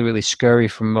all really, really scary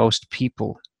for most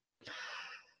people,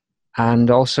 and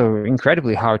also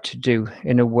incredibly hard to do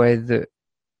in a way that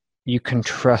you can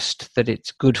trust that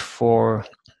it's good for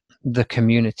the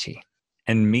community.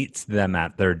 And meets them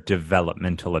at their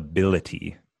developmental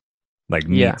ability,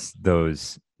 meets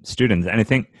those students. And I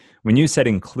think when you said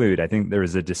include, I think there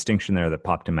was a distinction there that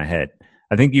popped in my head.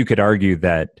 I think you could argue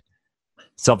that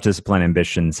self-discipline,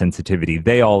 ambition, sensitivity,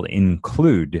 they all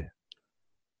include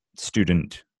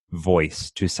student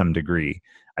voice to some degree.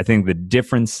 I think the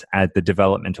difference at the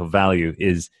developmental value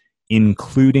is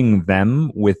including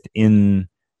them within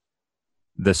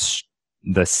the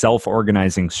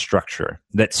self-organizing structure,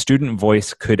 that student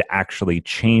voice could actually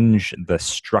change the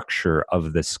structure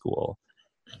of the school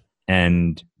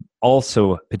and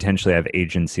also potentially have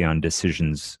agency on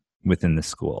decisions within the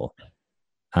school.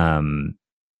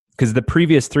 Because the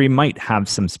previous three might have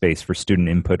some space for student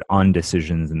input on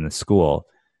decisions in the school,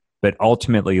 but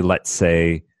ultimately, let's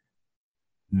say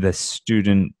the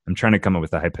student, I'm trying to come up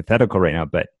with a hypothetical right now,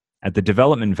 but at the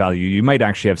development value, you might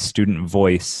actually have student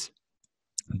voice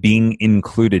being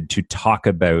included to talk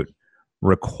about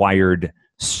required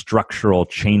structural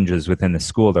changes within the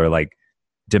school. They're like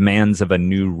demands of a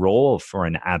new role for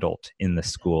an adult in the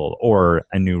school or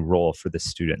a new role for the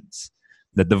students.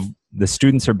 That the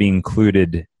students are being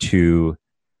included to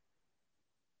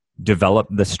develop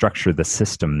the structure, the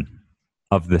system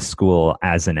of the school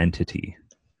as an entity.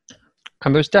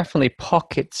 And there's definitely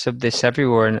pockets of this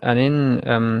everywhere. And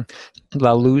in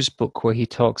Laloux's book, where he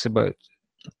talks about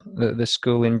the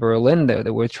school in Berlin,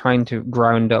 that we're trying to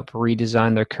ground up,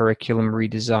 redesign their curriculum,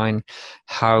 redesign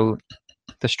how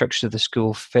the structure of the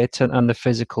school fit and the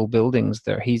physical buildings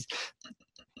there.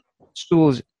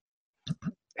 Schools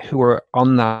who are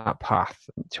on that path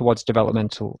towards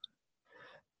developmental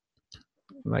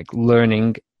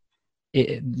learning,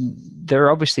 they're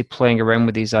obviously playing around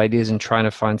with these ideas and trying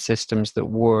to find systems that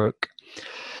work.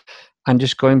 And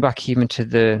just going back even to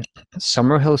the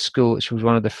Summerhill School, which was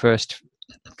one of the first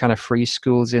kind of free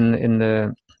schools in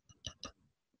the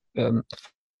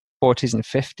 40s and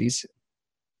 50s,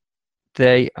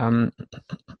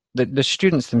 the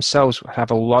students themselves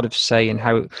have a lot of say in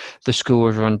how the school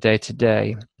was run day to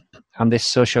day. And this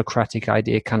sociocratic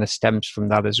idea kind of stems from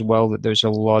that as well, that there's a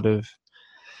lot of...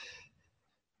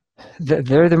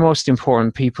 They're the most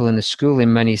important people in the school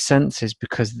in many senses,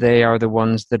 because they are the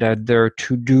ones that are there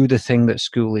to do the thing that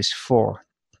school is for.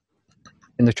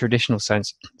 In the traditional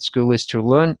sense, school is to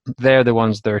learn. They're the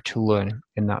ones there to learn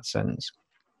in that sense.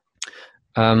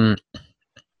 I'm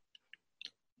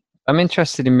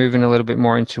interested in moving a little bit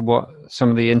more into what some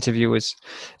of the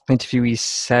interviewees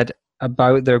said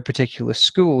about their particular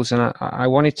schools. And I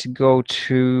wanted to go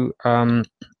to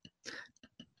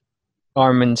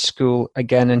Armand's school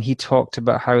again, and he talked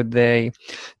about how they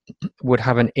would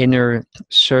have an inner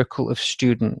circle of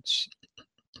students.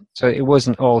 So it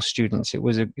wasn't all students; it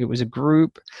was a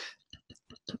group,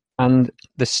 and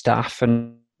the staff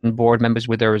and board members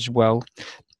were there as well,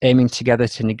 aiming together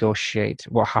to negotiate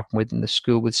what happened within the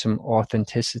school with some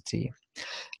authenticity.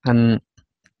 And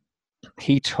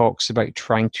he talks about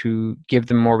trying to give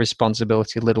them more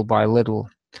responsibility little by little.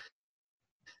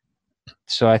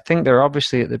 So I think they're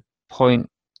obviously at the point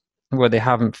where they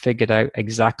haven't figured out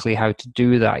exactly how to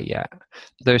do that yet.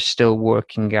 They're still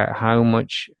working out how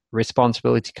much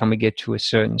responsibility can we give to a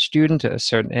certain student at a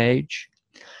certain age.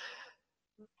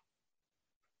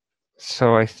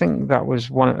 So I think that was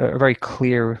a very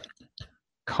clear,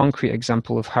 concrete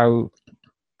example of how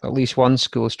at least one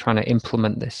school is trying to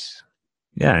implement this.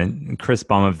 Yeah, and Chris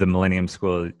Baum of the Millennium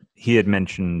School, he had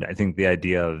mentioned, I think, the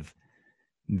idea of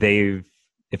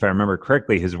if I remember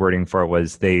correctly, his wording for it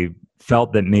was they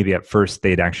felt that maybe at first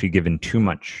they'd actually given too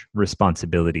much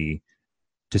responsibility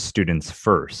to students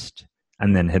first,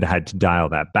 and then had to dial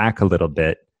that back a little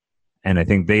bit. And I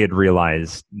think they had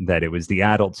realized that it was the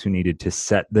adults who needed to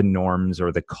set the norms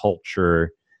or the culture,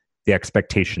 the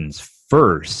expectations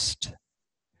first,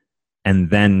 and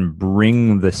then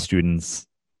bring the students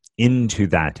into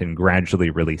that and gradually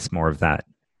release more of that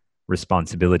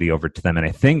responsibility over to them. And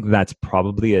I think that's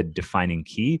probably a defining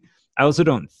key. I also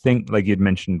don't think, like you'd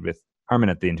mentioned with Armin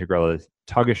at the Integrale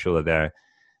Tagesschule there,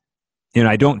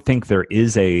 I don't think there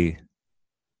is a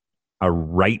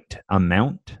right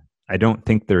amount. I don't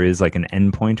think there is like an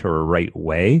endpoint or a right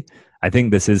way. I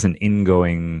think this is an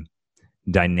ingoing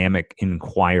dynamic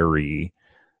inquiry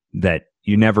that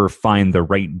you never find the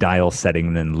right dial setting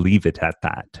and then leave it at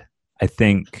that. I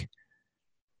think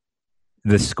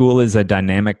the school is a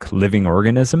dynamic living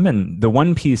organism. And the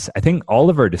one piece, I think all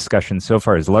of our discussion so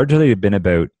far has largely been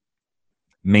about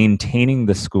maintaining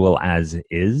the school as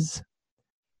is.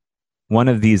 One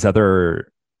of these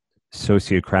other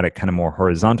sociocratic kind of more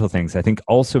horizontal things, I think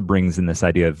also brings in this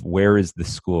idea of where is the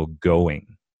school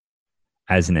going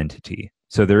as an entity.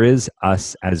 So there is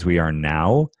us as we are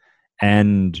now,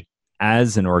 and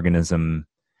as an organism,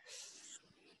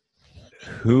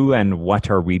 who and what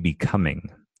are we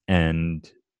becoming? And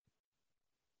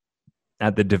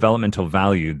at the developmental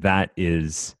value, that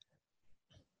is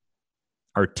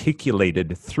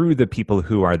articulated through the people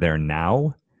who are there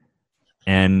now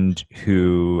and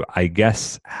who, I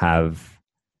guess, have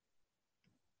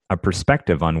a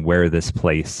perspective on where this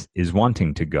place is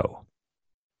wanting to go.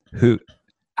 Who,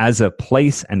 as a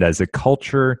place and as a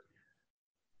culture,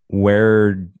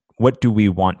 what do we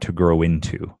want to grow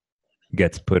into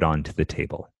gets put onto the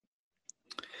table.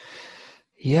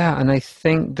 Yeah, and I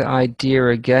think the idea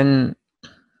again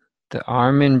that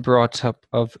Armin brought up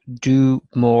of do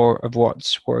more of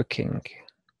what's working.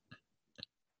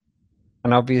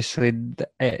 And obviously,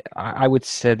 I would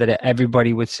say that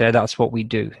everybody would say that's what we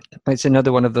do. It's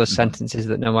another one of those sentences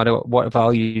that no matter what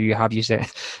value you have, you say,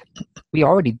 we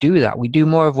already do that. We do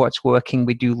more of what's working.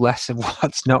 We do less of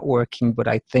what's not working. But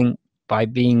I think by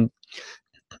being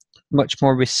much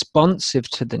more responsive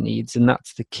to the needs, and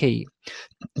that's the key,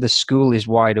 the school is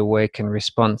wide awake and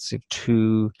responsive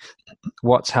to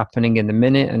what's happening in the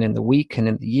minute and in the week and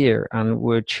in the year. And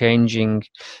we're changing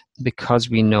because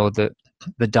we know that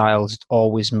the dial's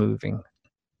always moving.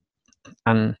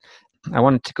 And I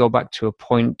wanted to go back to a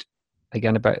point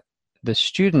again about the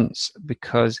students,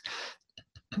 because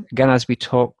again, as we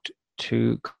talked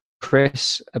to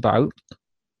Chris about,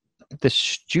 the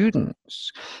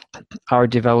students are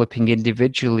developing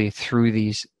individually through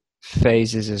these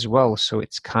phases as well. So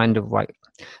it's kind of like,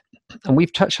 and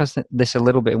we've touched on this a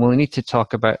little bit, and we'll need to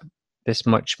talk about this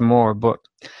much more, but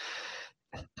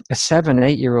a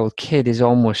 7-8-year-old kid is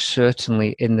almost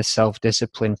certainly in the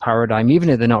self-discipline paradigm, even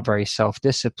if they're not very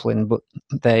self-disciplined, but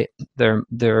their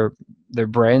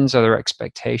brains or their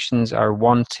expectations are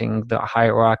wanting that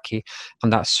hierarchy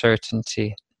and that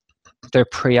certainty. They're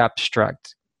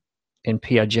pre-abstract in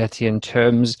Piagetian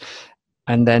terms,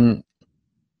 and then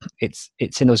it's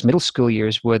in those middle school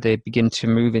years where they begin to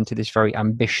move into this very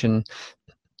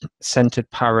ambition-centered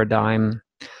paradigm.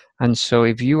 And so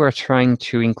if you are trying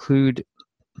to include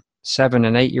 7-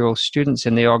 and 8-year-old students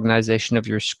in the organization of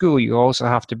your school, you also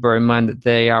have to bear in mind that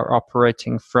they are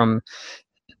operating from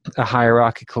a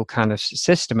hierarchical kind of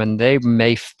system, and they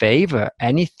may favor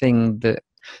anything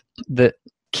that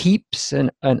keeps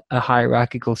a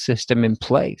hierarchical system in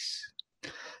place.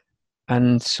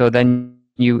 And so then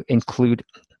you include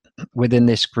within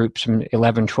this group some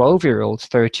 11, 12-year-olds,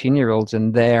 13-year-olds,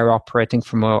 and they're operating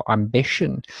from more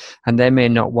ambition, and they may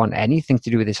not want anything to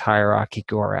do with this hierarchy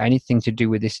or anything to do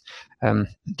with this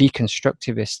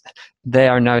deconstructivist. They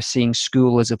are now seeing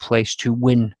school as a place to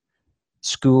win.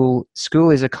 School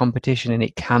is a competition, and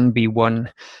it can be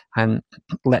won, and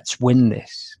let's win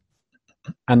this.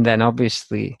 And then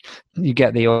obviously you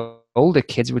get the older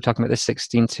kids, we're talking about the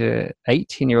 16 to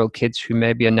 18-year-old kids who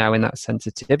maybe are now in that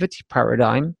sensitivity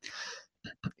paradigm,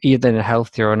 either in a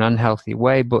healthy or an unhealthy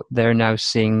way, but they're now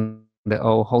seeing that,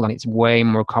 oh, hold on, it's way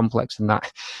more complex than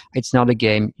that. It's not a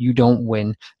game. You don't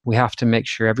win. We have to make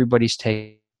sure everybody's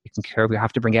taken care of. We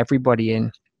have to bring everybody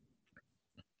in.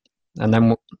 And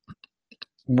then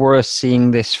we're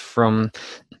seeing this from,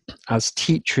 as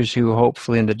teachers who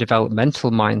hopefully in the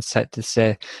developmental mindset, to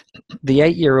say the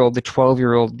 8-year-old, the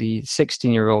 12-year-old, the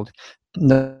 16-year-old,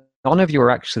 none of you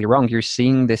are actually wrong. You're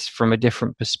seeing this from a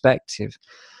different perspective.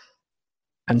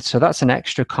 And so that's an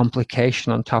extra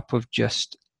complication on top of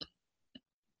just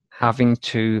having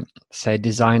to, say,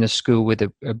 design a school with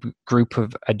a group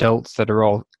of adults that are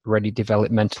already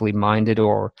developmentally minded,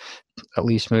 or at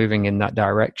least moving in that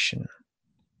direction?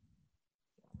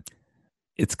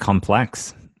 It's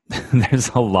complex. There's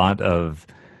a lot of,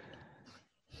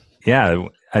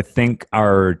 I think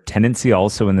our tendency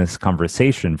also in this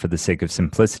conversation, for the sake of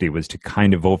simplicity, was to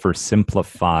kind of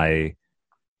oversimplify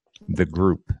the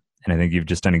group. And I think you've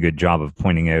just done a good job of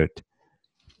pointing out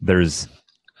there's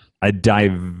a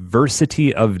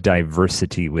diversity of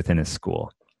diversity within a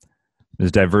school.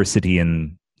 There's diversity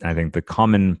in, I think, the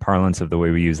common parlance of the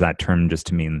way we use that term, just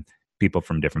to mean people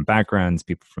from different backgrounds,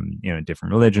 people from,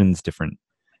 different religions, different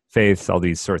faiths, all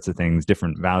these sorts of things,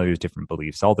 different values, different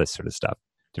beliefs, all this sort of stuff,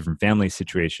 different family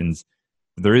situations.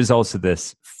 There is also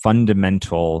this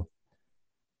fundamental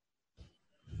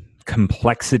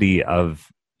complexity of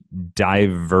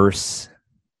diverse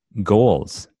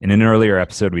goals. In an earlier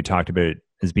episode, we talked about it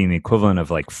as being the equivalent of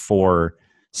like 4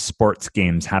 sports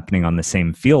games happening on the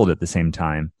same field at the same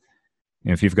time.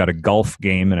 If you've got a golf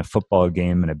game and a football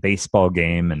game and a baseball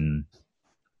game and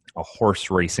a horse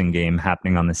racing game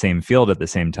happening on the same field at the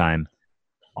same time,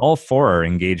 all 4 are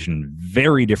engaged in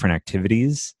very different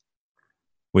activities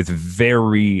with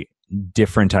very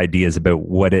different ideas about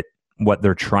what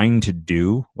they're trying to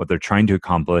do, what they're trying to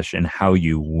accomplish, and how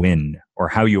you win, or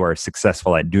how you are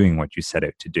successful at doing what you set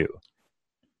out to do.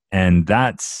 And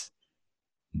that's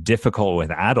difficult with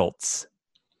adults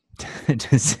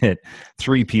to sit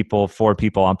 3 people, 4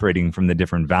 people operating from the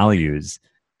different values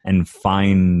and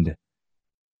find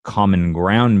common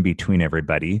ground between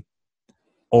everybody,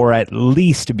 or at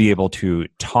least be able to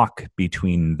talk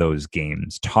between those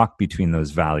games, talk between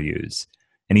those values.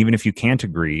 And even if you can't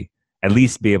agree, at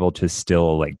least be able to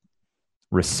still like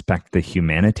respect the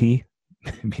humanity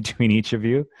between each of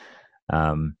you.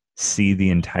 See the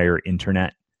entire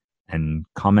internet and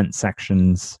comment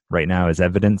sections right now as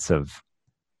evidence of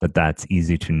that's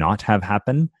easy to not have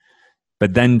happen.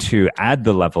 But then to add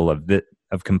the level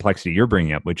of complexity you're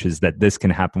bringing up, which is that this can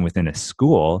happen within a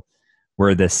school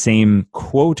where the same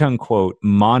quote unquote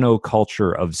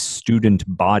monoculture of student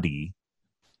body,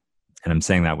 and I'm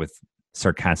saying that with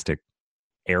sarcastic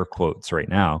air quotes right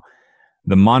now,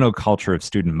 the monoculture of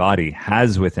student body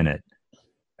has within it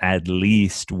at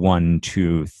least 1,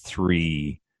 2,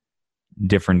 3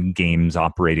 different games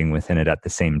operating within it at the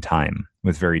same time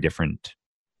with very different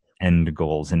end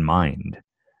goals in mind.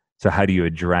 So how do you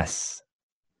address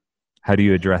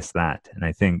that? And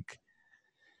I think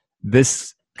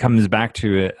this comes back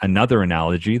to another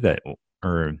analogy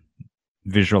or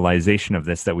visualization of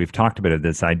this that we've talked about,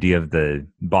 this idea of the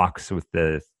box with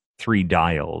the 3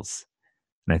 dials.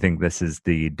 And I think this is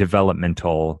the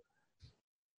developmental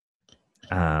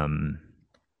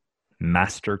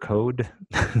master code,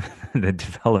 the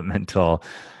developmental,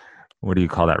 what do you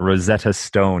call that? Rosetta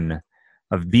Stone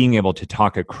of being able to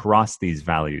talk across these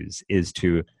values is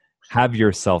to have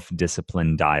your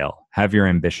self-discipline dial, have your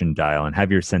ambition dial, and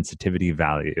have your sensitivity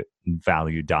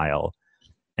value dial,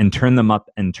 and turn them up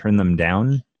and turn them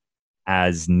down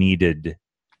as needed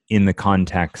in the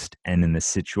context and in the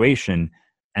situation.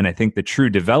 And I think the true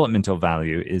developmental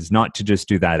value is not to just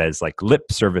do that as like lip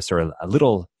service or a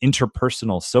little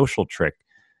interpersonal social trick,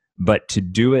 but to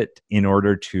do it in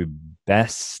order to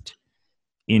best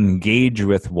engage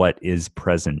with what is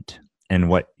present and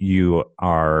what you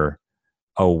are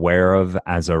aware of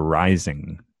as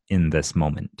arising in this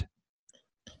moment.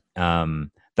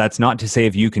 That's not to say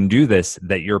if you can do this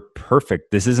that you're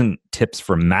perfect. This isn't tips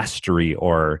for mastery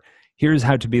or here's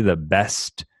how to be the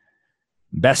best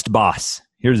boss.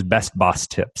 Here's best boss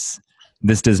tips.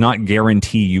 This does not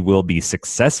guarantee you will be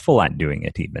successful at doing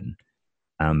it even.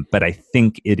 But I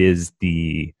think it is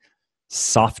the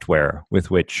software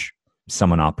with which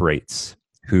someone operates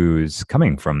who's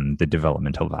coming from the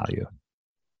developmental value.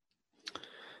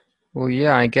 Well,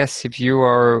 yeah, I guess if you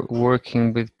are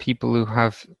working with people who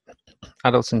have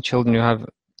adults and children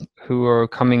who are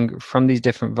coming from these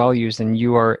different values, then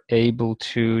you are able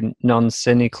to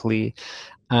non-cynically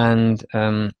and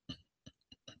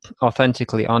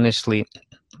authentically, honestly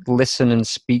listen and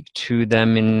speak to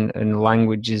them in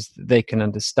languages that they can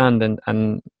understand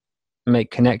and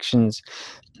make connections,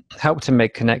 help to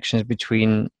make connections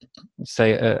between,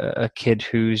 say, a kid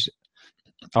who's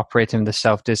operating with the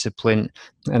self-discipline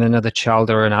and another child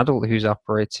or an adult who's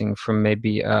operating from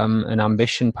maybe an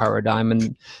ambition paradigm.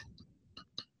 And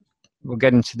we'll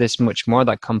get into this much more,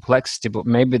 that complexity, but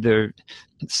maybe they're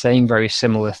saying very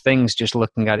similar things, just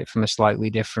looking at it from a slightly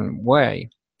different way.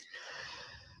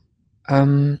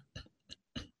 I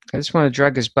just want to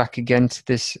drag us back again to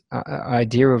this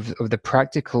idea of the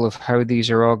practical, of how these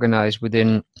are organized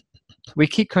within we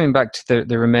keep coming back to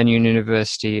the Romanian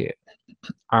University,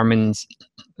 Armin's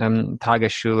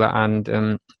Tagesschule,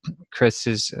 and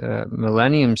Chris's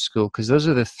Millennium School, because those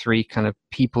are the three kind of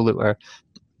people that were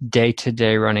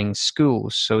day-to-day running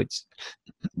schools. So it's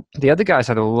the other guys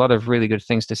had a lot of really good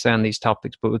things to say on these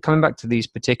topics, but we're coming back to these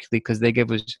particularly because they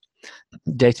give us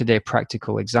day-to-day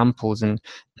practical examples. And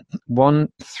one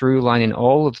through line in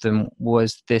all of them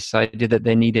was this idea that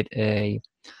they needed an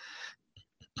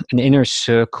inner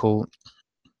circle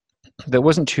that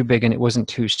wasn't too big and it wasn't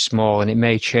too small, and it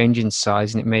may change in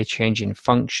size and it may change in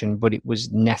function, but it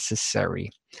was necessary.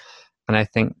 And I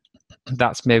think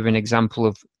that's maybe an example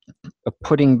of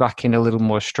putting back in a little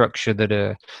more structure that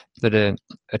a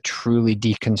truly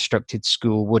deconstructed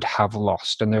school would have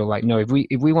lost. And they're like, no, if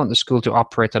we want the school to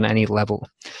operate on any level,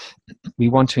 we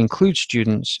want to include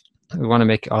students, we want to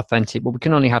make it authentic, but we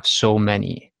can only have so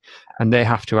many, and they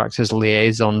have to act as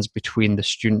liaisons between the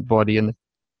student body and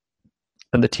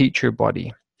the teacher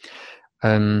body.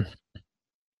 So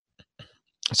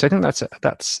I think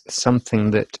that's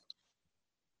something that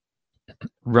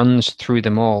runs through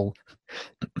them all.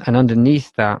 And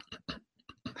underneath that,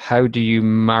 how do you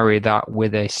marry that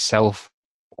with a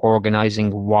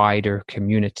self-organizing wider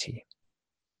community?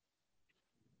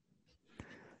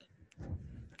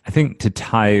 I think to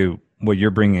tie what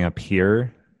you're bringing up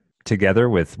here together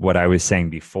with what I was saying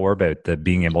before about the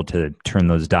being able to turn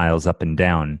those dials up and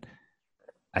down,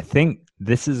 I think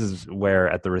this is where,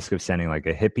 at the risk of sounding like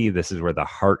a hippie, this is where the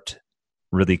heart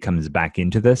really comes back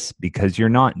into this, because you're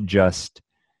not just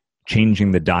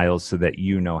changing the dials so that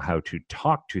you know how to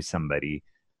talk to somebody,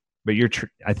 but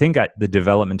I think at the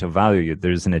developmental value,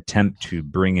 there's an attempt to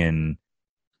bring in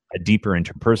a deeper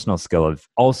interpersonal skill of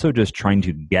also just trying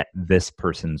to get this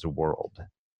person's world,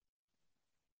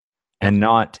 and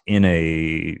not in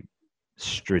a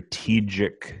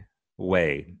strategic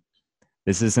way.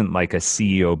 This isn't like a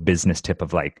CEO business tip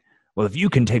of like, well, if you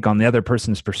can take on the other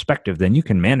person's perspective, then you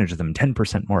can manage them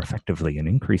 10% more effectively and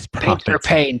increase profits.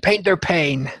 Paint their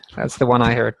pain. That's the one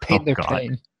I heard. Paint their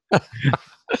pain. I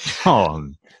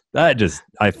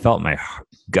felt my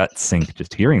gut sink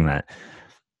just hearing that.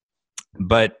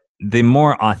 But the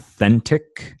more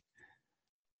authentic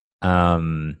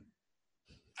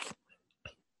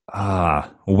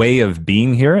way of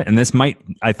being here, and this might,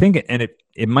 I think, and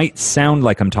it might sound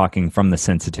like I'm talking from the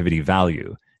sensitivity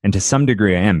value, and to some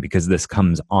degree I am, because this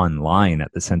comes online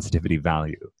at the sensitivity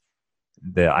value.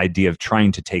 The idea of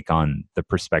trying to take on the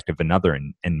perspective of another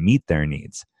and meet their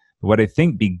needs. What I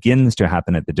think begins to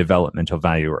happen at the developmental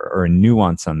value, or a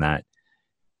nuance on that,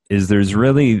 is there's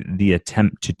really the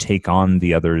attempt to take on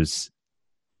the other's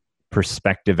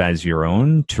perspective as your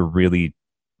own, to really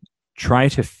try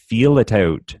to feel it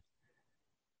out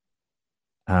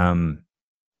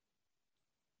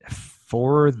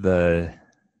for the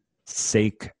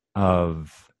sake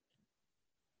of,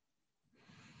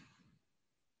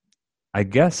 I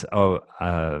guess, for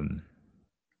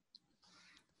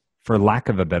lack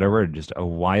of a better word, just a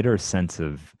wider sense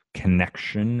of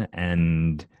connection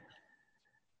and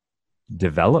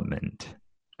development,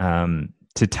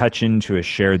 to touch into a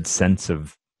shared sense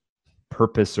of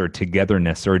purpose or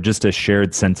togetherness, or just a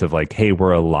shared sense of like, hey,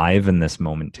 we're alive in this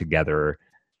moment together,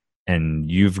 and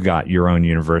you've got your own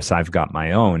universe, I've got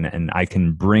my own, and I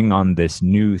can bring on this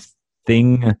new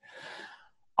thing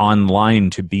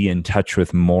online to be in touch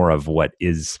with more of what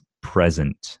is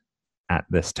present at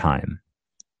this time.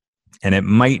 And it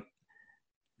might,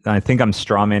 I think I'm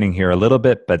strawmanning here a little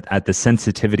bit, but at the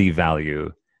sensitivity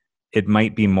value, it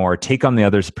might be more take on the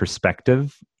other's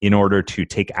perspective in order to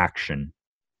take action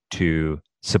to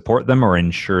support them or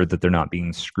ensure that they're not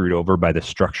being screwed over by the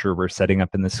structure we're setting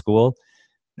up in the school.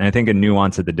 And I think a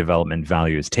nuance of the development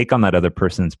value is take on that other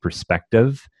person's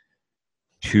perspective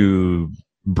to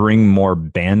bring more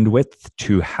bandwidth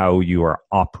to how you are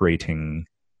operating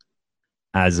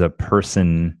as a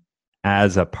person,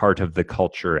 as a part of the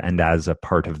culture, and as a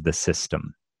part of the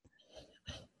system.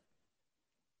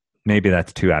 Maybe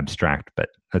that's too abstract, but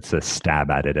that's a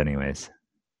stab at it anyways.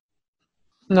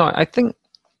 No, I think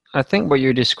what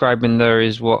you're describing there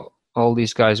is what all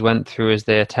these guys went through as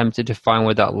they attempted to find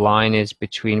where that line is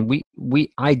between,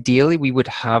 we ideally we would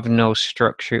have no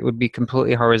structure. It would be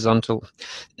completely horizontal.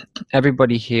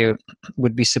 Everybody here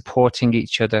would be supporting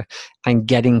each other and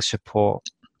getting support.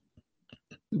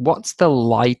 What's the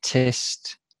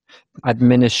lightest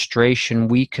administration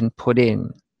we can put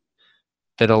in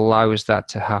that allows that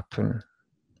to happen?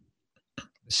 The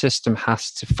system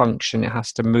has to function, it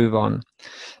has to move on,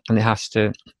 and it has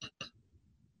to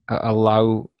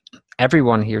allow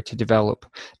everyone here to develop.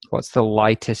 What's the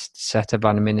lightest set of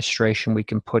administration we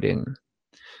can put in?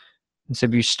 so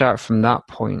if you start from that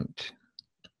point,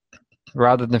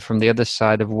 rather than from the other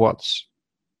side of what's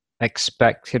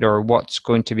expected or what's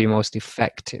going to be most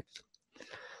effective,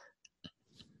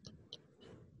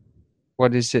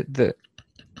 what is it that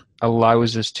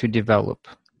allows us to develop?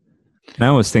 And I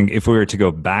always think if we were to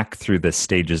go back through the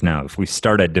stages now, if we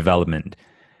start at development,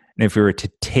 and if we were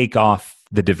to take off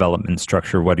the development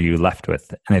structure, what are you left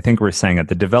with? And I think we're saying at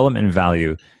the development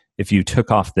value, if you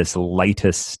took off this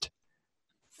lightest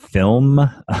film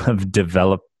of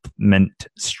development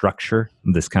structure,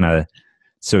 this kind of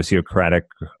sociocratic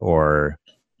or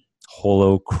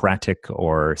holocratic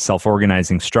or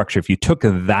self-organizing structure, if you took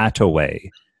that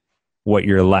away, what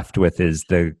you're left with is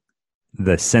the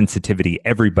sensitivity.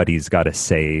 Everybody's got to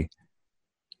say,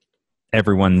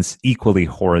 everyone's equally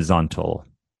horizontal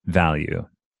value.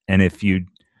 And if you,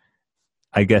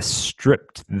 I guess,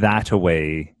 stripped that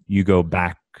away, you go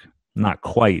back, not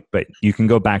quite, but you can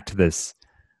go back to this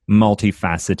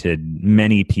multifaceted,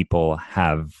 many people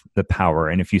have the power.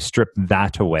 And if you strip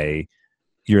that away,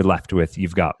 you're left with,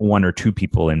 you've got one or two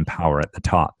people in power at the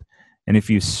top. And if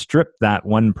you strip that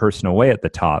one person away at the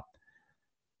top,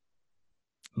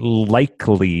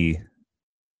 likely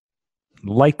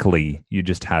you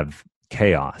just have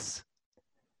chaos.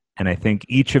 And I think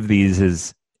each of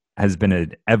these has been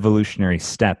an evolutionary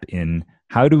step in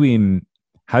how do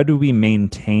we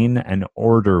maintain an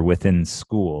order within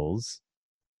schools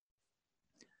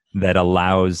that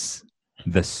allows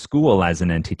the school as an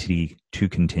entity to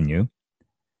continue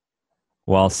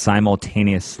while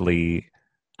simultaneously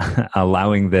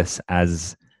allowing this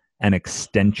as an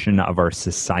extension of our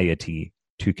society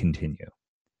to continue.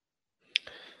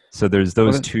 So there's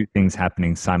those two things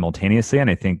happening simultaneously. And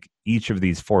I think each of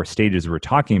these four stages we're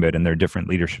talking about in their different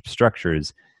leadership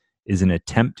structures is an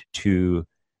attempt to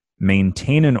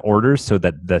maintain an order so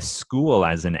that the school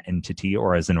as an entity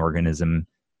or as an organism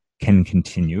can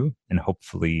continue and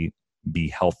hopefully be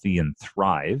healthy and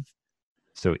thrive.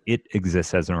 So it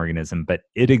exists as an organism, but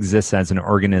it exists as an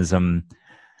organism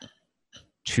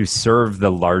to serve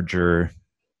the larger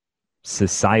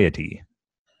society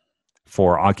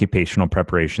for occupational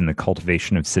preparation, the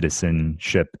cultivation of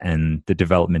citizenship, and the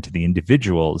development of the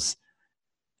individuals.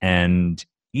 And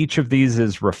each of these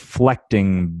is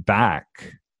reflecting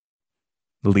back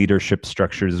leadership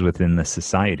structures within the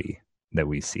society that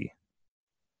we see.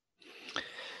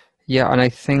 Yeah, and I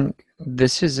think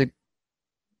this is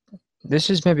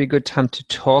maybe a good time to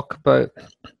talk about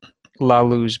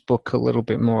Laloux's book a little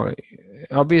bit more.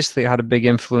 Obviously, it had a big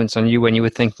influence on you when you were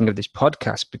thinking of this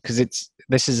podcast, because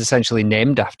this is essentially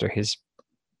named after his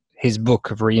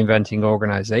book of Reinventing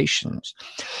Organizations.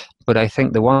 But I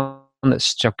think the one that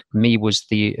struck me was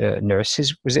the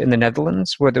nurses. Was it in the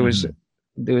Netherlands where there were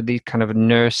these kind of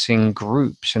nursing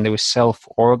groups and they were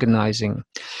self-organizing?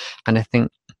 And I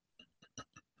think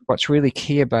what's really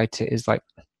key about it is like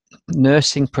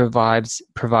nursing provides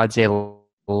a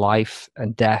life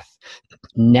and death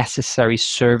necessary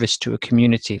service to a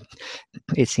community.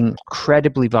 It's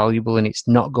incredibly valuable and it's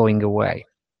not going away.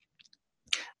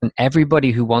 And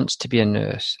everybody who wants to be a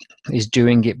nurse is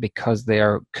doing it because they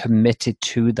are committed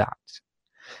to that.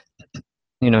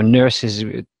 You know,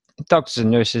 doctors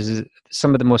and nurses,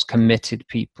 some of the most committed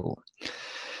people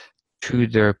to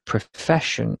their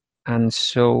profession. And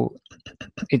so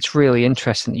it's really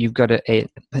interesting that you've got an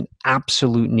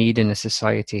absolute need in a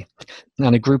society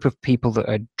and a group of people that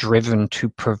are driven to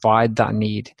provide that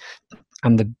need,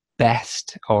 and the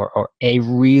best or a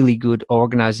really good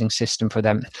organizing system for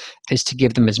them is to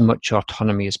give them as much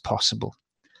autonomy as possible.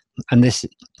 And this,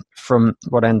 from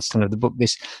what I understand of the book,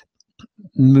 this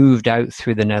moved out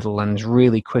through the Netherlands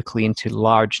really quickly into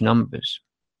large numbers.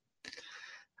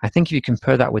 I think if you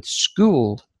compare that with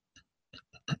school,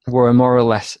 where more or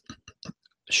less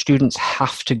students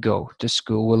have to go to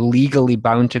school, we're legally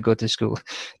bound to go to school,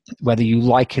 whether you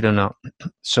like it or not.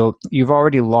 So you've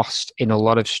already lost in a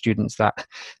lot of students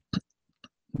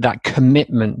that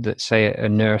commitment that, say, a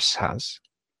nurse has.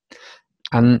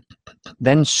 And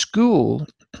then school,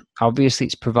 obviously,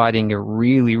 it's providing a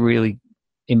really, really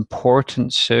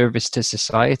important service to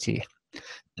society,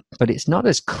 but it's not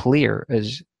as clear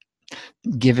as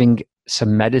giving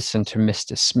some medicine to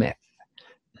Mr. Smith.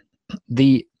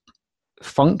 The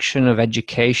function of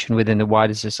education within the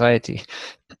wider society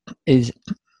is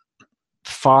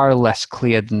far less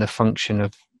clear than the function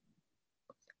of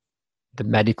the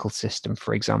medical system,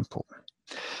 for example.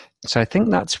 So I think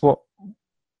that's what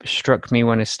struck me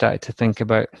when I started to think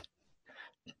about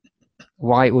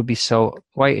why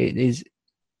it is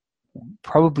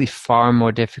probably far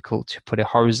more difficult to put a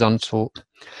horizontal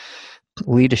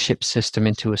leadership system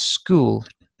into a school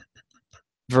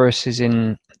versus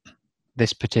in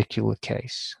this particular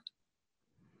case.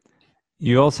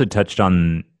 You also touched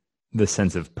on the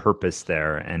sense of purpose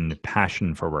there and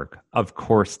passion for work. Of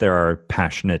course, there are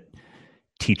passionate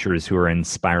teachers who are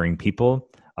inspiring people.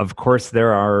 Of course,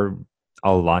 there are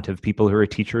a lot of people who are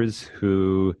teachers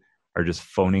who are just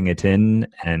phoning it in,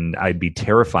 and I'd be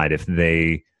terrified if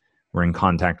they were in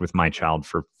contact with my child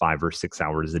for 5 or 6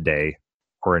 hours a day,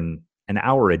 or an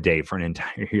hour a day for an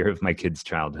entire year of my kid's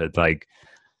childhood. Like,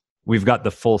 we've got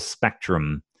the full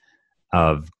spectrum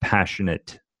of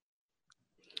passionate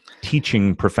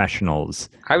teaching professionals.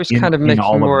 I was kind of making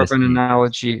more of an needs.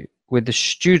 analogy with the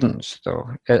students, though,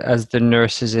 as the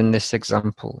nurses in this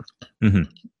example. Mm-hmm.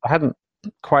 I hadn't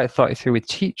quite thought it through with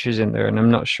teachers in there, and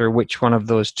I'm not sure which one of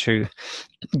those two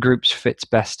groups fits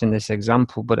best in this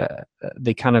example, but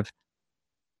they kind of,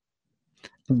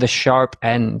 the sharp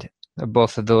end of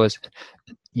both of those,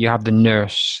 you have the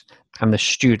nurse and the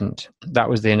student. That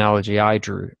was the analogy I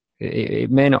drew. It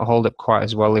may not hold up quite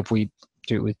as well if we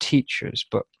do it with teachers,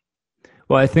 but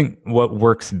well, I think what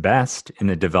works best in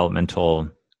a developmental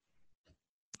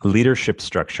leadership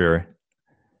structure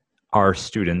are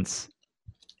students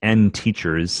and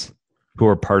teachers who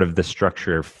are part of the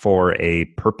structure for a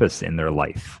purpose in their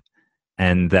life,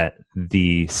 and that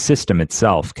the system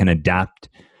itself can adapt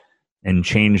and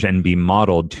change and be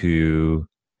modeled to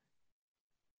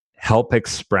help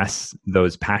express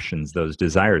those passions, those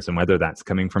desires, and whether that's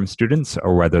coming from students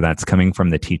or whether that's coming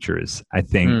from the teachers. I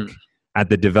think at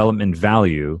the development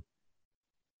value,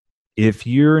 if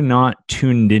you're not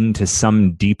tuned into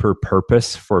some deeper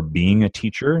purpose for being a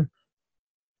teacher,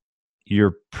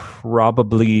 you're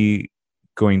probably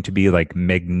going to be like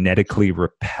magnetically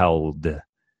repelled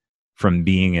from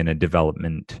being in a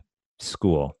development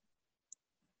school.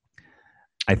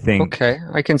 I think. Okay,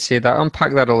 I can see that.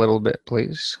 Unpack that a little bit,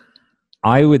 please.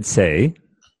 I would say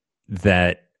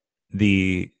that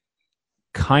the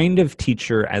kind of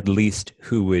teacher, at least,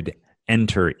 who would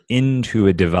enter into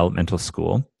a developmental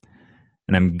school,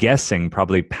 and I'm guessing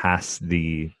probably past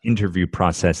the interview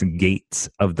process gates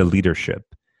of the leadership,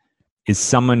 is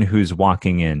someone who's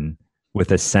walking in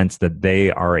with a sense that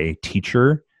they are a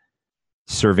teacher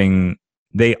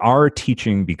they are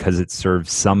teaching because it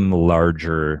serves some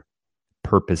larger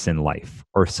purpose in life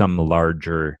or some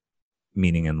larger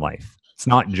meaning in life. It's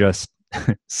not just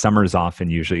summers off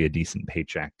and usually a decent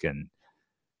paycheck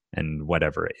and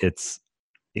whatever. It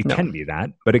can be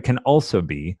that, but it can also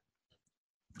be,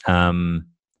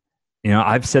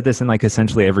 I've said this in like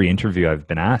essentially every interview I've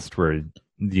been asked, where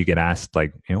you get asked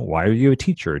like, why are you a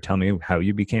teacher? Tell me how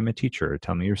you became a teacher.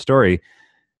 Tell me your story.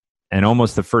 And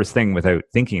almost the first thing, without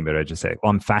thinking about it, I just say, well,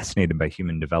 I'm fascinated by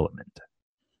human development.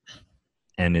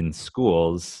 And in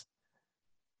schools,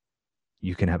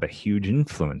 you can have a huge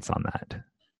influence on that.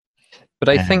 But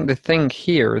I think the thing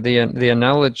here, the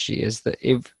analogy is that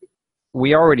if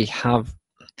we already have,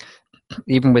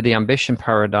 even with the ambition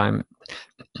paradigm,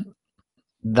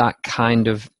 that kind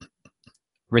of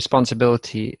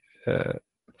responsibility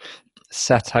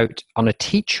set out on a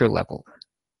teacher level,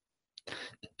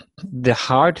 the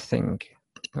hard thing,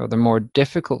 or the more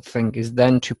difficult thing, is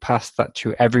then to pass that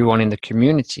to everyone in the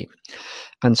community.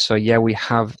 And so, we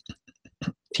have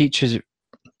teachers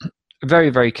very,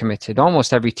 very committed.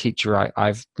 Almost every teacher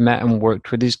I've met and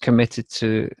worked with is committed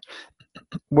to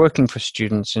working for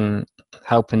students and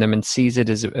helping them, and sees it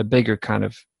as a bigger kind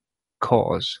of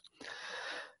cause.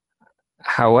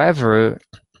 However,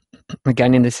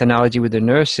 again, in this analogy with the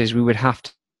nurses, we would have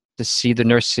to see the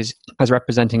nurses as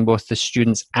representing both the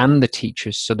students and the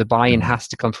teachers. So the buy-in has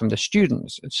to come from the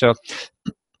students. So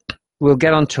we'll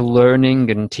get on to learning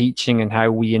and teaching and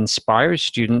how we inspire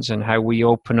students and how we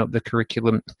open up the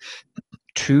curriculum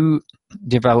to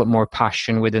develop more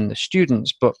passion within the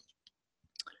students. But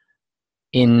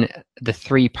in the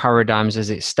three paradigms as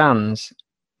it stands,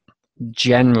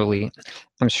 generally,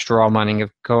 I'm strawmanning,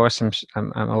 of course,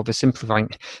 I'm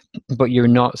oversimplifying, but you're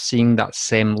not seeing that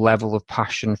same level of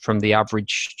passion from the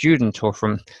average student or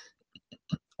from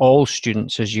all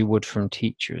students as you would from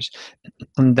teachers.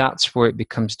 And that's where it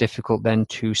becomes difficult then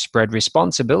to spread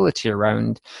responsibility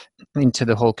around into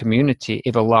the whole community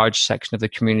if a large section of the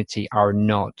community are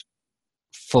not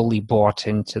fully bought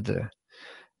into the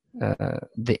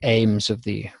aims of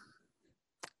the...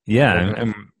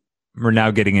 And we're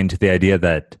now getting into the idea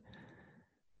that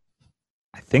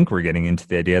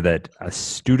a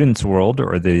student's world,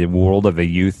 or the world of a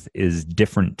youth, is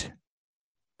different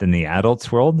than the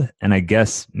adult's world. And I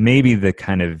guess maybe the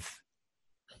kind of,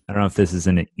 I don't know if this is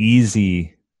an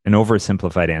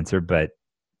oversimplified answer, but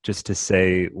just to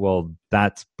say, well,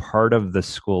 that's part of the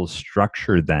school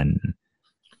structure then,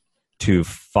 to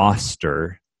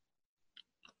foster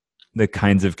the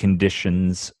kinds of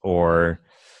conditions or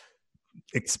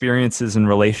experiences and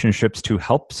relationships to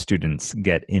help students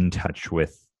get in touch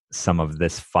with some of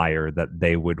this fire that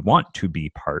they would want to be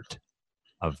part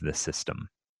of the system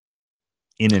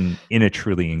in a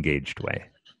truly engaged way.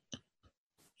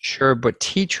 Sure, but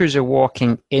teachers are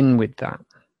walking in with that,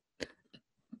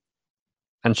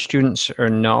 and students are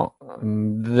not.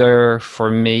 There, for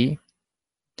me,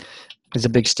 is a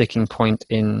big sticking point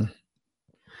in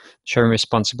sharing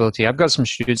responsibility. I've got some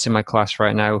students in my class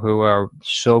right now who are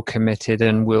so committed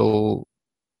and will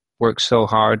work so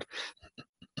hard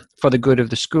for the good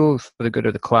of the school, for the good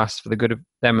of the class, for the good of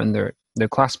them and their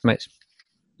classmates.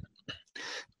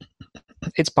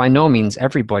 It's by no means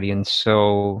everybody, and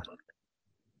so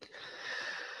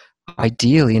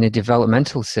ideally in a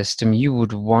developmental system you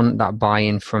would want that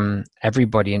buy-in from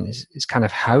everybody, and it's kind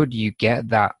of, how do you get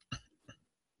that?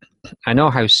 I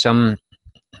know how some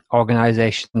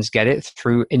organizations get it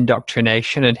through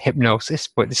indoctrination and hypnosis,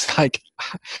 but it's like,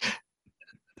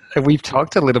 we've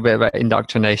talked a little bit about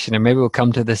indoctrination, and maybe we'll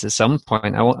come to this at some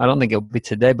point. I don't think it'll be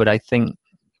today, but I think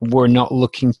we're not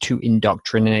looking to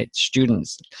indoctrinate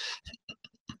students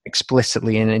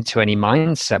explicitly and into any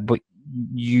mindset, but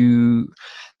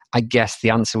I guess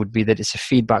the answer would be that it's a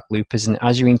feedback loop, isn't it?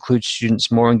 As you include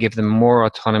students more and give them more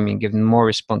autonomy and give them more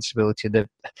responsibility, their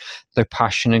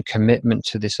passion and commitment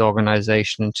to this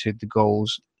organization and to the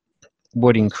goals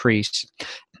would increase.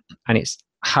 And it's,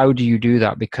 how do you do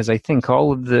that? Because I think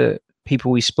all of the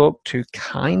people we spoke to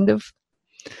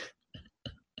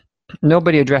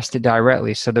nobody addressed it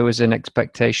directly. So there was an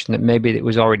expectation that maybe it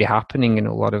was already happening in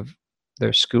a lot of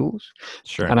their schools.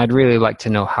 Sure. And I'd really like to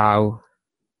know how.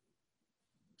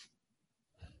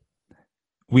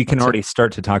 We can already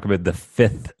start to talk about the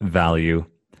fifth value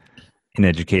in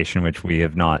education, which you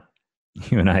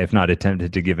and I have not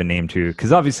attempted to give a name to,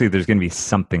 because obviously there's going to be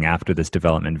something after this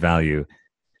development value.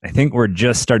 I think we're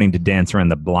just starting to dance around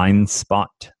the blind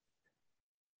spot,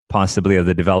 possibly, of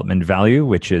the development value,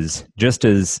 which is just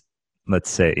as, let's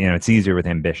say, it's easier with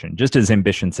ambition. Just as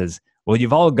ambition says, well,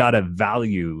 you've all got to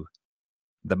value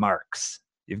the marks.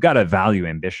 You've got to value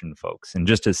ambition, folks. And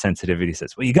just as sensitivity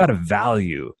says, well, you got to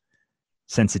value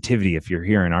sensitivity if you're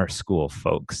here in our school,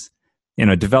 folks.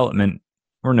 Development,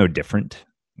 we're no different.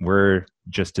 We're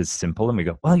just as simple. And we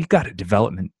go, well, you got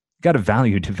to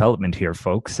value development here,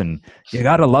 folks. And you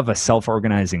got to love a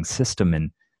self-organizing system. And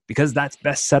because that's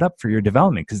best set up for your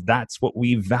development, because that's what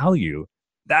we value.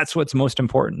 That's what's most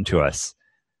important to us.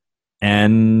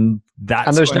 And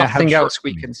there's nothing else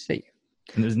we can see.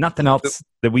 And there's nothing else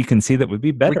that we can see that would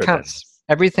be better than this.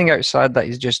 Everything outside that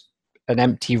is just an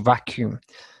empty vacuum.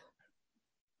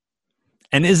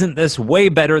 And isn't this way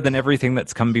better than everything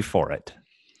that's come before it?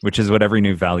 Which is what every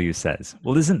new value says.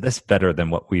 Well, isn't this better than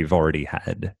what we've already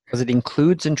had? Because it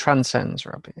includes and transcends,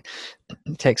 Robbie.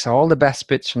 It takes all the best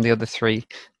bits from the other three,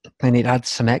 and it adds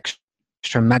some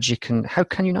extra magic. And how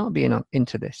can you not be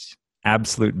into this?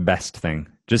 Absolute best thing.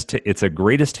 It's a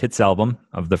greatest hits album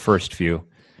of the first few.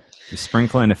 You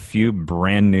sprinkle in a few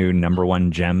brand new number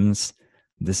one gems.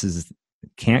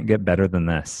 Can't get better than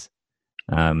this.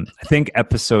 I think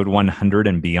episode 100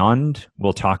 and beyond,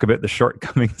 we'll talk about the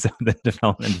shortcomings of the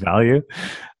development value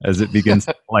as it begins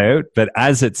to play out. But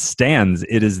as it stands,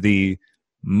 it is the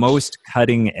most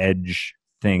cutting edge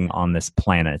thing on this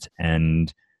planet.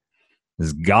 And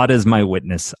as God is my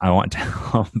witness, I want to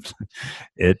help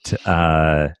it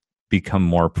become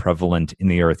more prevalent in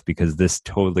the earth, because this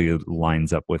totally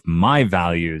lines up with my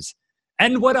values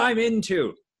and what I'm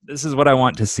into. This is what I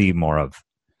want to see more of.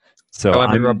 So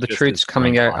Rob, the truth's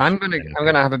coming out. I'd like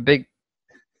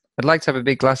to have a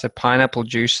big glass of pineapple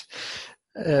juice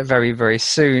very, very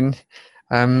soon.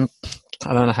 I don't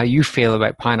know how you feel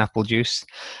about pineapple juice,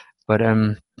 but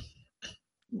I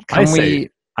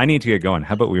need to get going.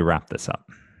 How about we wrap this up?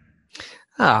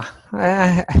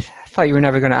 I thought you were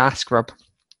never going to ask, Rob.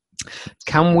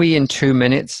 Can we, in 2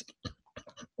 minutes,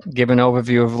 give an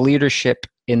overview of leadership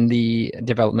in the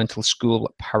developmental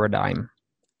school paradigm?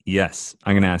 Yes.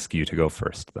 I'm going to ask you to go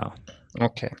first, though.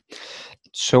 Okay.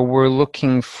 So we're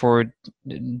looking for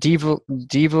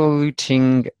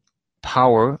devoluting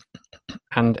power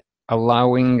and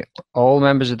allowing all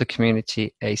members of the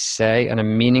community a say, and a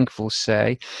meaningful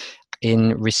say,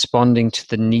 in responding to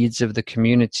the needs of the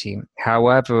community.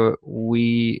 However,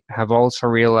 we have also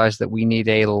realized that we need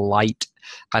a light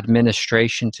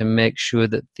administration to make sure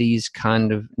that these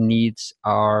kind of needs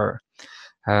are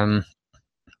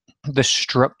the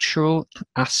structural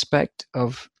aspect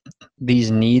of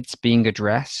these needs being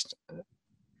addressed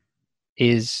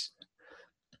is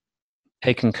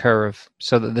taken care of,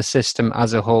 so that the system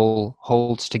as a whole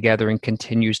holds together and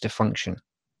continues to function.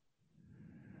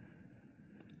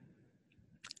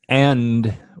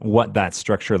 And what that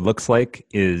structure looks like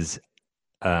is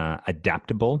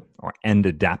adaptable and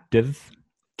adaptive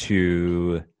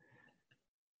to,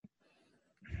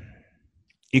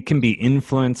 it can be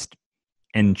influenced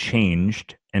and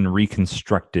changed and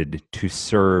reconstructed to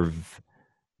serve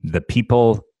the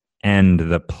people and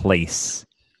the place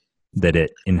that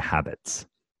it inhabits.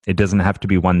 It doesn't have to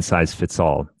be one size fits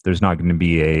all. There's not going to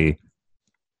be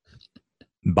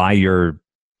by your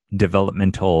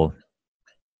developmental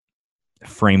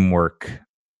framework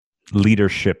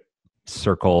leadership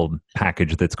circle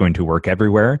package that's going to work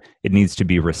everywhere. It needs to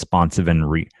be responsive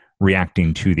and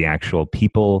reacting to the actual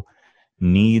people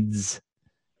needs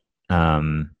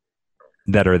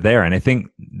that are there. And I think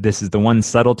this is the one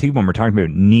subtlety when we're talking about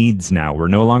needs now. We're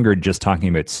no longer just talking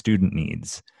about student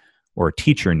needs or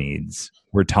teacher needs.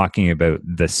 We're talking about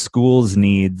the school's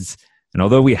needs. And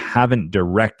although we haven't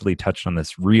directly touched on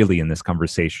this really in this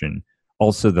conversation,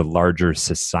 also the larger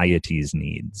society's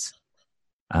needs,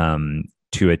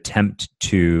 to attempt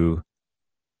to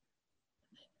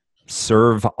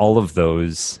serve all of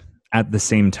those at the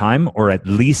same time, or at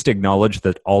least acknowledge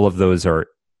that all of those are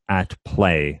at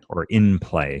play or in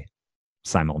play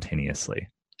simultaneously.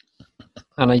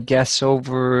 And I guess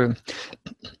over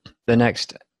the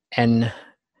next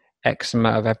X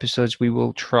amount of episodes, we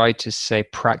will try to say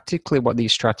practically what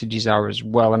these strategies are as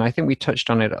well. And I think we touched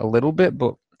on it a little bit,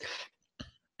 but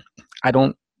I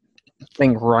don't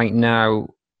think right now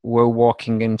we're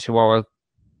walking into our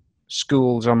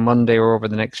schools on Monday or over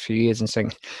the next few years and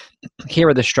saying, here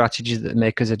are the strategies that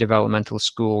make us a developmental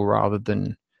school, rather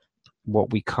than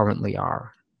what we currently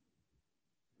are.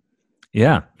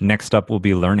 Yeah. Next up will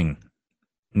be learning.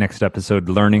 Next episode,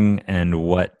 learning, and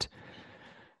what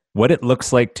it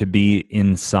looks like to be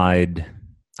inside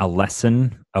a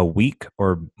lesson a week,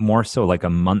 or more so like a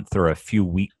month or a few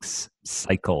weeks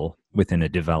cycle within a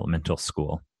developmental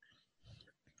school.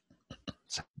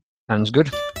 Sounds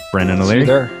good. Brendan O'Leary,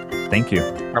 there. Thank you.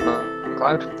 Robert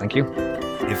McLeod, thank you.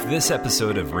 If this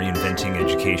episode of Reinventing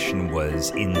Education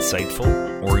was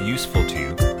insightful or useful to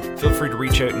you, feel free to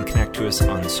reach out and connect to us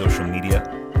on social media.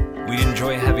 We'd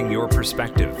enjoy having your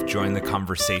perspective. Join the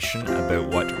conversation about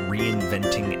what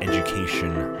reinventing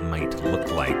education might look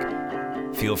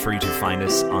like. Feel free to find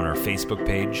us on our Facebook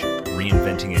page,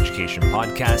 Reinventing Education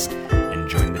Podcast, and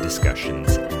join the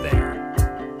discussions there.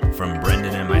 From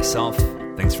Brendan and myself,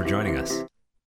 thanks for joining us.